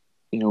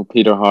 you know,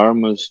 Peter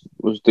Harm was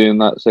doing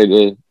that side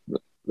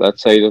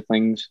of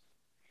things.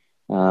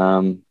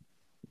 I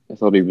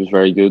thought he was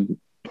very good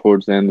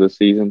towards the end of the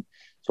season.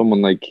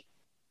 Someone like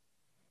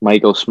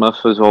Michael Smith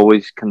is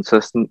always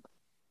consistent.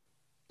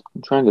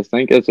 I'm trying to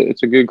think.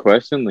 It's a good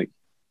question. Like,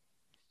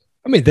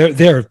 I mean,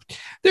 they're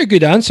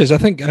good answers. I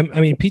think. I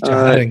mean, Peter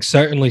Haring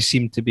certainly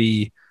seemed to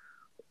be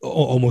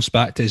almost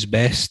back to his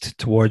best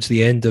towards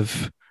the end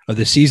of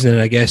the season.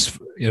 And I guess,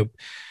 you know,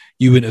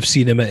 you wouldn't have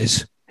seen him at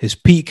his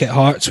peak at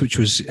Hearts, which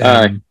was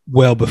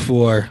well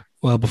before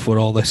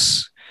all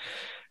this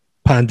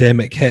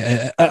pandemic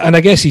hit. And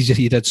I guess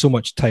he'd had so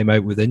much time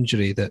out with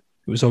injury that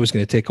it was always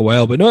going to take a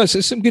while. But no,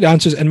 it's some good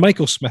answers. And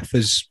Michael Smith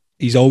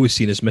he's always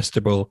seen as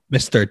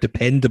Mr.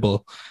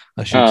 Dependable,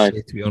 I should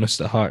say, to be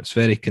honest, at Hearts.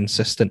 Very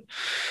consistent.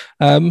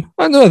 I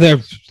know they're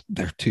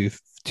two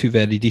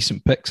very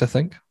decent picks, I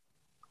think.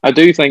 I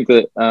do think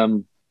that,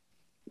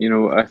 you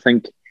know, I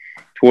think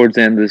towards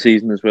the end of the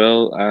season as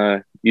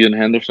well, Ewan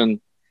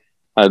Henderson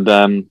had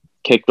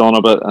kicked on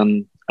a bit,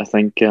 and I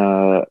think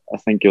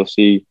you'll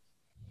see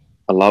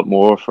a lot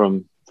more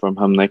from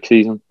him next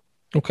season.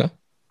 Okay.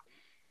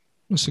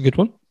 That's a good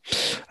one.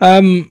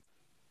 Do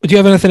you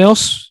have anything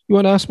else you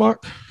want to ask,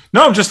 Mark?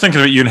 No, I'm just thinking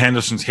about Ewan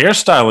Henderson's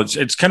hairstyle.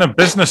 It's kind of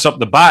business up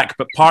the back,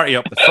 but party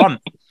up the front.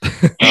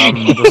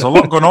 There's a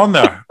lot going on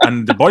there,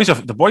 and the boy's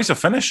a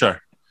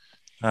finisher.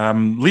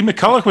 Lee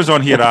McCulloch was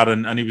on here,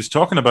 Aaron, and he was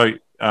talking about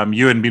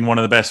Ewan being one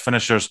of the best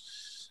finishers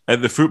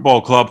at the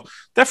football club.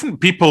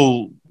 Different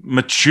people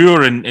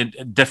mature in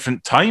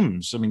different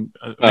times. I mean,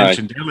 I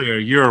mentioned earlier,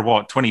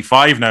 you're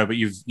 25 now, but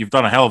you've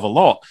done a hell of a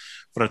lot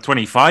for a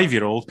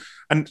 25-year-old,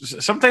 and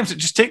sometimes it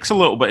just takes a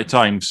little bit of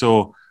time.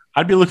 So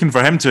I'd be looking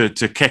for him to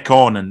kick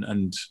on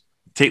and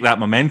take that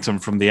momentum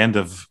from the end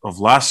of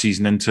last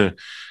season into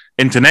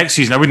next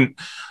season.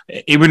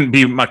 He wouldn't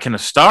be my kind of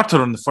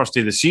starter on the first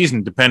day of the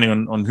season, depending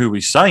on who we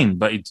sign,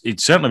 but he'd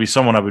certainly be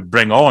someone I would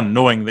bring on,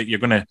 knowing that you're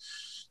going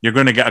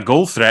to get a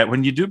goal threat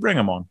when you do bring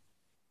him on.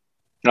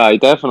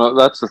 Right,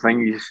 definitely. That's the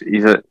thing.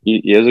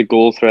 He is a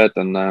goal threat,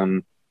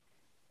 and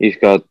he's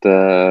got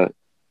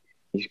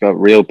he's got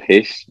real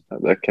pace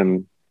that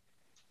can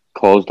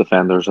cause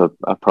defenders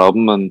a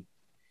problem. And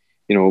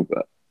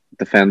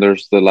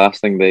defenders, the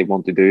last thing they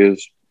want to do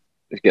is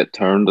get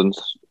turned and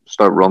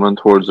start running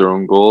towards their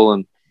own goal.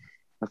 And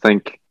I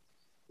think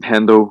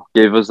Hendo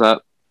gave us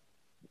that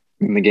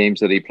in the games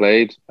that he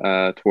played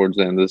towards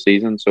the end of the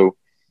season. So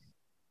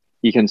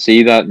you can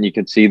see that, and you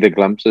can see the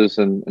glimpses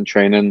in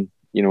training.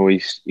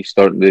 He's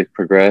starting to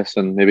progress,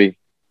 and maybe,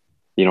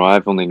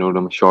 I've only known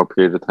him a short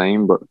period of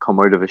time, but come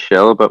out of his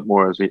shell a bit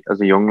more as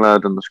a young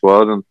lad in the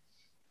squad. And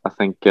I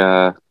think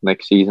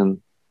next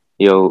season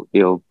he'll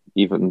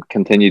even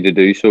continue to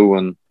do so,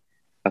 and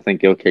I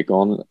think he'll kick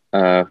on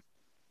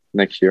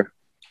next year.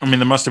 I mean,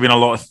 there must have been a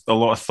lot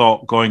of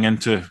thought going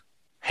into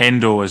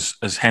Hendo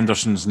as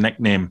Henderson's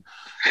nickname.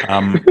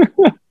 Have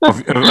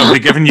they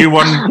given you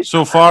one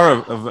so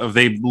far? Have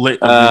they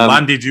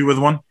landed you with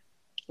one?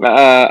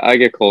 I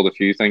get called a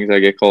few things. I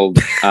get called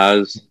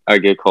I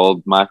get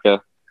called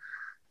Macca.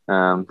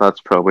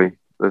 That's probably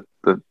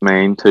the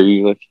main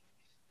two.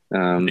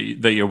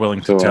 That you're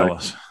willing to tell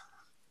us.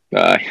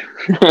 Aye.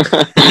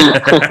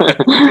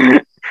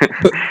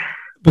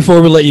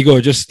 Before we let you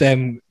go, just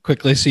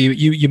quickly. So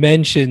you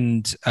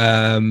mentioned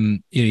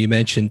you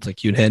mentioned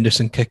like Ewan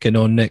Henderson kicking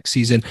on next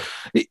season.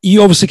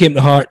 You obviously came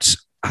to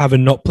Hearts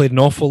having not played an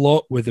awful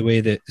lot with the way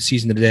that the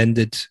season had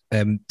ended,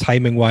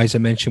 timing wise. I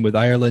mentioned with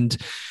Ireland.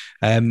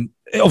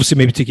 Obviously,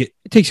 maybe it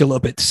takes you a little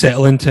bit to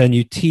settle into a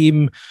new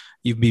team.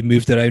 You've been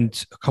moved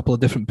around a couple of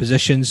different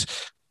positions.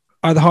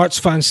 Are the Hearts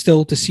fans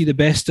still to see the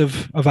best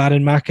of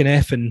Aaron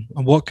McEneff, and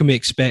what can we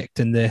expect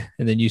in the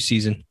new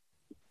season?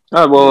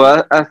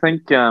 Well, I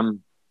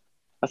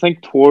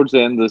think towards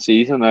the end of the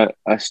season,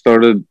 I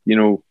started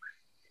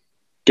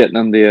getting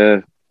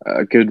into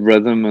a good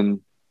rhythm,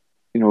 and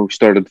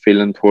started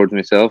feeling towards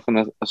myself, and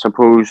I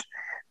suppose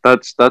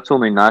that's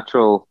only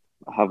natural,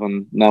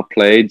 having not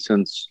played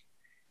since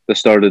the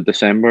start of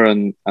December,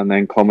 and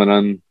then coming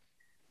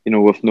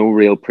in with no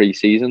real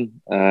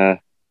pre-season.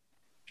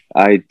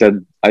 I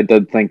did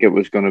think it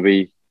was going to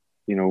be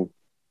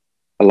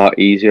a lot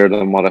easier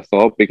than what I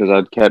thought, because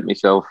I'd kept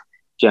myself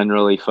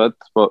generally fit,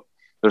 but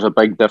there's a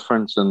big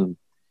difference in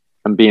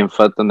being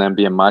fit and then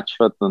being match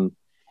fit. And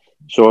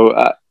so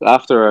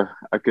after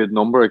a good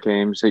number of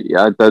games,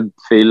 I did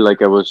feel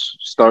like I was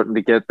starting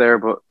to get there,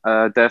 but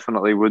I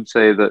definitely would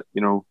say that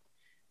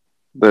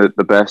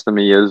the best of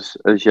me is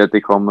yet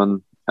to come.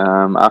 And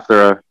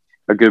after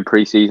a good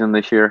pre-season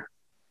this year,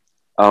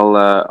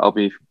 I'll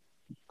be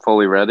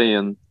fully ready,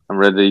 and I'm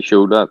ready to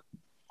show that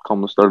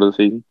come the start of the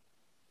season.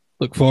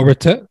 Look forward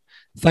to it.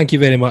 Thank you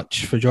very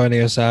much for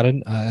joining us,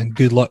 Aaron, and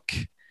good luck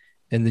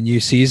in the new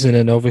season.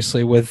 And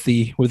obviously with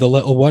the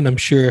little one, I'm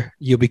sure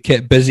you'll be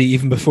kept busy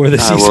even before the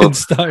season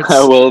starts.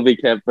 I will be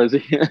kept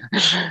busy.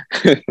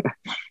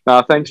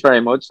 No, thanks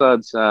very much,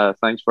 lads.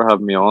 Thanks for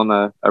having me on.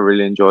 I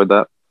really enjoyed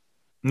that.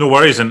 No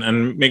worries,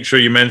 and make sure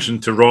you mention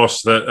to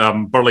Ross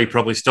that Burley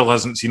probably still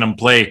hasn't seen him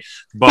play,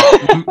 but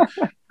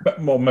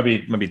well,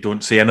 maybe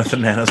don't say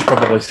anything then. It's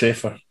probably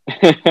safer.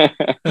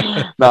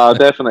 No,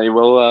 definitely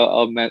will.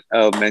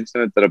 I'll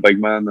mention it to the big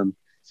man and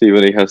see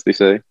what he has to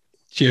say.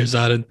 Cheers,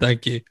 Aaron.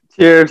 Thank you.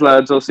 Cheers,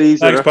 lads. I'll see you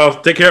soon. Thanks,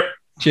 pal. Take care.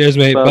 Cheers,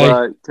 mate.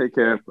 Bye. Take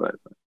care. Bye.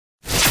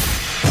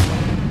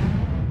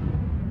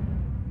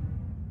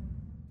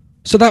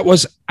 So that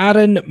was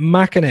Aaron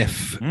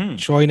McEneff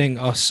joining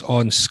us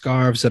on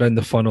Scarves Around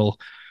the Funnel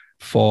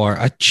for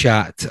a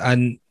chat.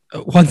 And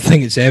one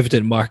thing that's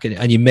evident, Mark,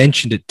 and you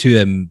mentioned it to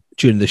him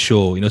during the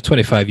show,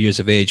 25 years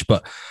of age,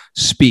 but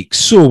speaks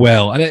so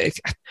well. And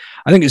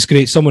I think it's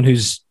great. Someone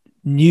who's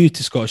new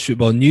to Scottish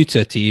football, new to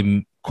a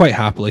team, quite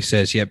happily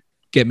says, yep,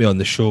 get me on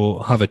the show,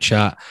 have a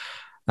chat.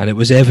 And it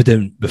was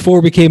evident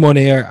before we came on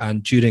air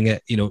and during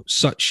it,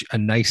 such a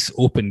nice,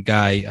 open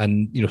guy,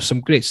 and,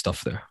 some great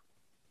stuff there.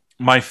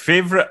 My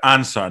favourite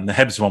answer, and the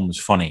Hibs one was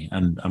funny,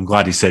 and I'm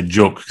glad he said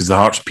joke, because the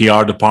Hearts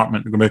PR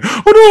department are going to be,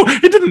 oh no,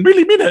 he didn't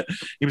really mean it.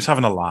 He was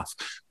having a laugh.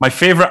 My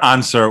favourite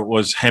answer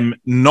was him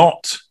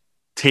not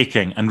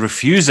taking and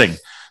refusing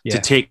to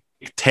take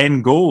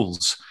 10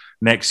 goals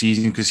next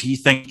season, because he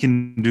thinks he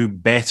can do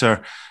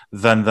better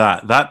than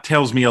that. That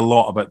tells me a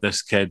lot about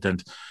this kid,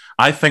 and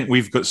I think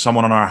we've got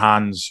someone on our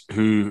hands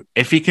who,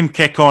 if he can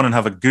kick on and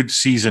have a good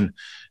season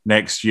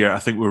next year, I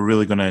think we're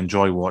really going to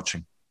enjoy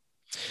watching.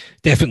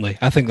 Definitely.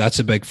 I think that's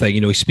a big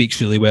thing. He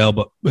speaks really well,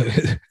 but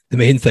the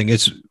main thing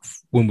is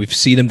when we've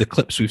seen him, the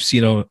clips we've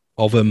seen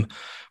of him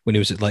when he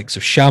was at the likes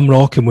of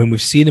Shamrock, and when we've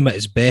seen him at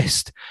his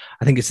best,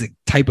 I think it's the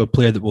type of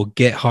player that will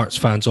get Hearts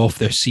fans off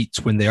their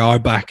seats when they are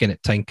back in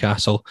at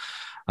Tynecastle.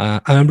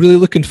 And I'm really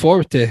looking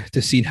forward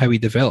to seeing how he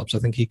develops. I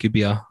think he could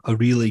be a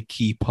really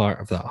key part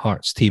of that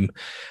Hearts team,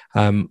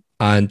 and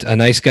a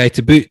nice guy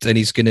to boot. And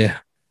he's going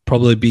to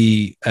probably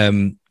be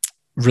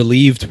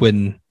relieved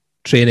when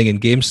training and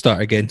games start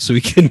again, so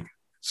he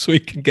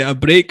can get a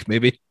break,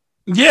 maybe.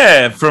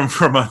 Yeah, from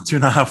a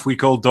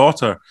 2.5-week-old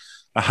daughter.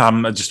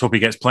 I just hope he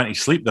gets plenty of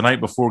sleep the night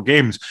before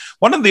games.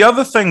 One of the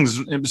other things,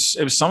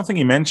 it was something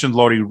he mentioned,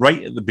 Laurie,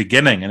 right at the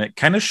beginning, and it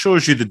kind of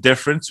shows you the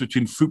difference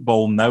between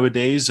football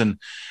nowadays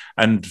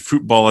and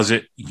football as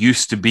it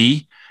used to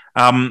be.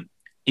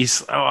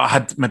 He's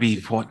had maybe,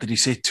 what did he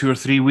say, 2 or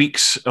 3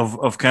 weeks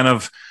of kind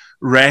of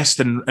rest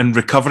and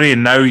recovery,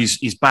 and now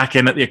he's back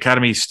in at the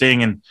academy. He's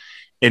staying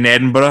in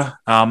Edinburgh,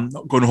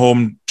 not going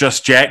home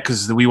just yet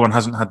because the wee one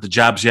hasn't had the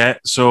jabs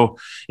yet. So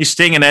he's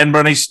staying in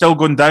Edinburgh, and he's still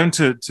going down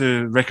to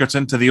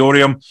Riccarton, to the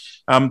Oriam,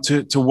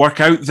 to work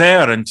out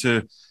there and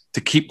to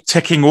keep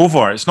ticking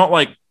over. It's not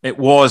like it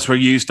was where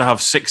you used to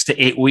have 6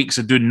 to 8 weeks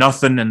of doing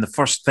nothing, and the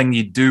first thing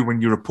you'd do when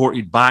you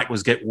reported back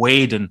was get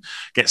weighed and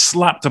get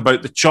slapped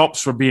about the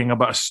chops for being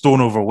about a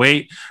stone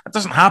overweight. That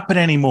doesn't happen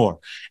anymore.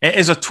 It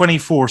is a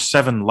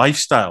 24/7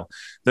 lifestyle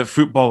that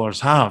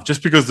footballers have.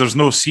 Just because there's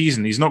no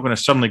season, he's not going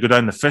to suddenly go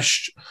down the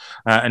fish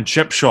and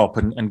chip shop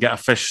and get a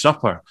fish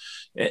supper.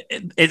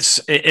 It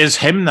is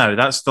him now.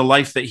 That's the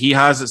life that he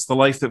has. It's the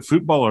life that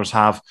footballers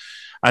have.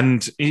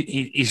 And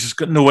he's just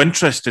got no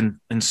interest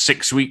in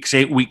 6 weeks,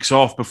 8 weeks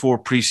off before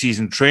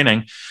pre-season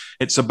training.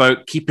 It's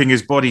about keeping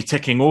his body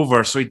ticking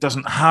over so he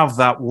doesn't have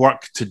that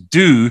work to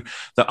do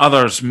that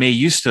others may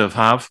used to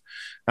have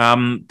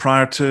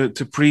prior to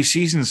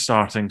pre-season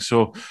starting.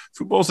 So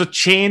football's a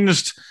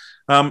changed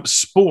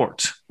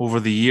sport over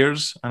the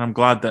years, and I'm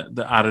glad that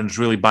Aaron's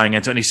really buying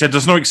into it. And he said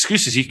there's no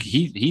excuses.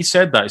 He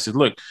said that. He said,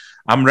 look,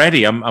 I'm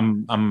ready.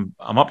 I'm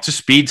up to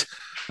speed.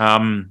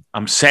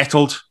 I'm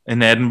settled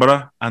in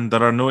Edinburgh, and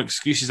there are no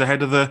excuses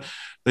ahead of the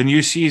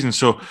new season.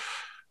 So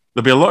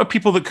there'll be a lot of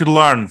people that could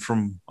learn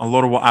from a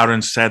lot of what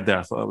Aaron said there.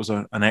 I thought that was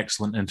an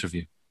excellent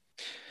interview.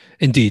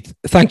 Indeed.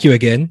 Thank you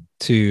again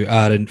to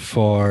Aaron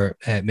for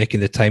making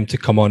the time to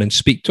come on and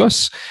speak to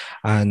us.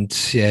 And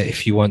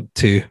if you want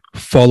to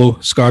follow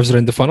Scarves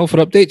Around the Funnel for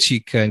updates,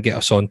 you can get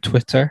us on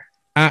Twitter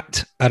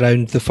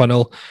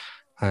 @AroundTheFunnel,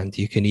 and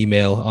you can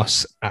email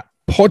us at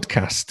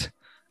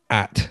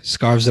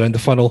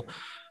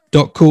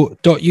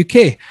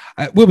podcast@scarvesaroundthefunnel.co.uk.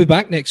 We'll be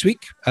back next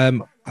week.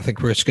 I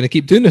think we're just going to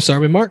keep doing this, are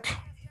we, Mark?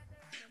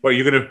 Well,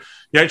 you're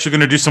actually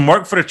going to do some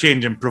work for a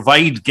change and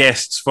provide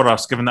guests for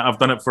us, given that I've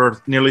done it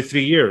for nearly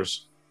 3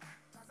 years.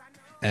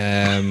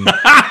 I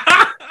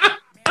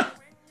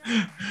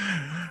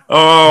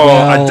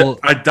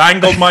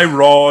dangled my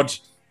rod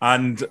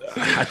and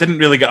I didn't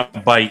really get a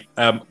bite.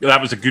 That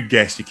was a good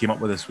guest you came up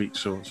with this week,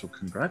 so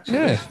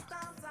congratulations. Yeah,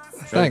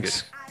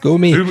 thanks. Go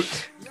me. Who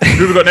have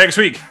we got next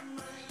week?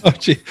 Oh,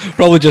 gee,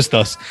 probably just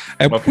us.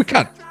 We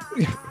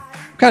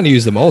can't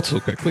use them all so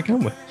quickly, can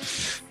we?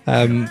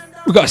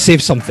 We've got to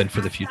save something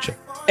for the future.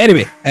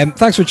 Anyway,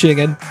 thanks for tuning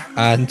in,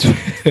 and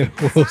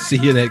we'll see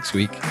you next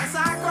week.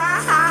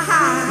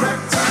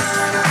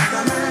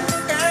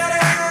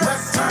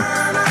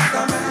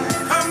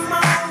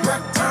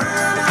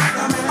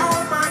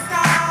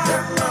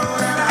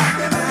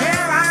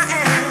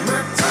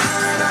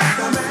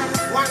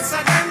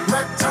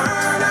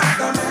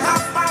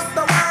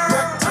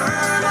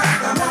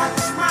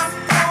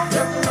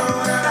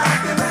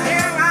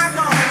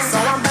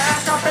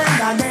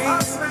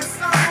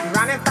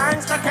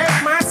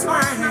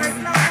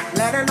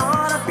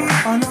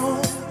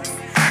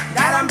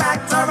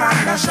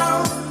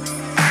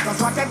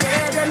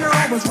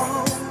 Was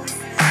wrong,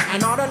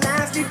 and all the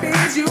nasty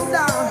things you've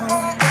done.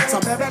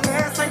 So baby,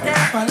 listen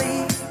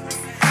carefully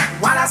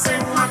while I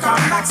sing my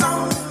comeback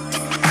song.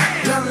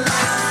 Your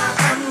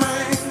life of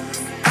mine,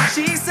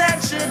 she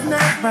said she'd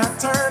never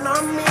turn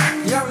on me.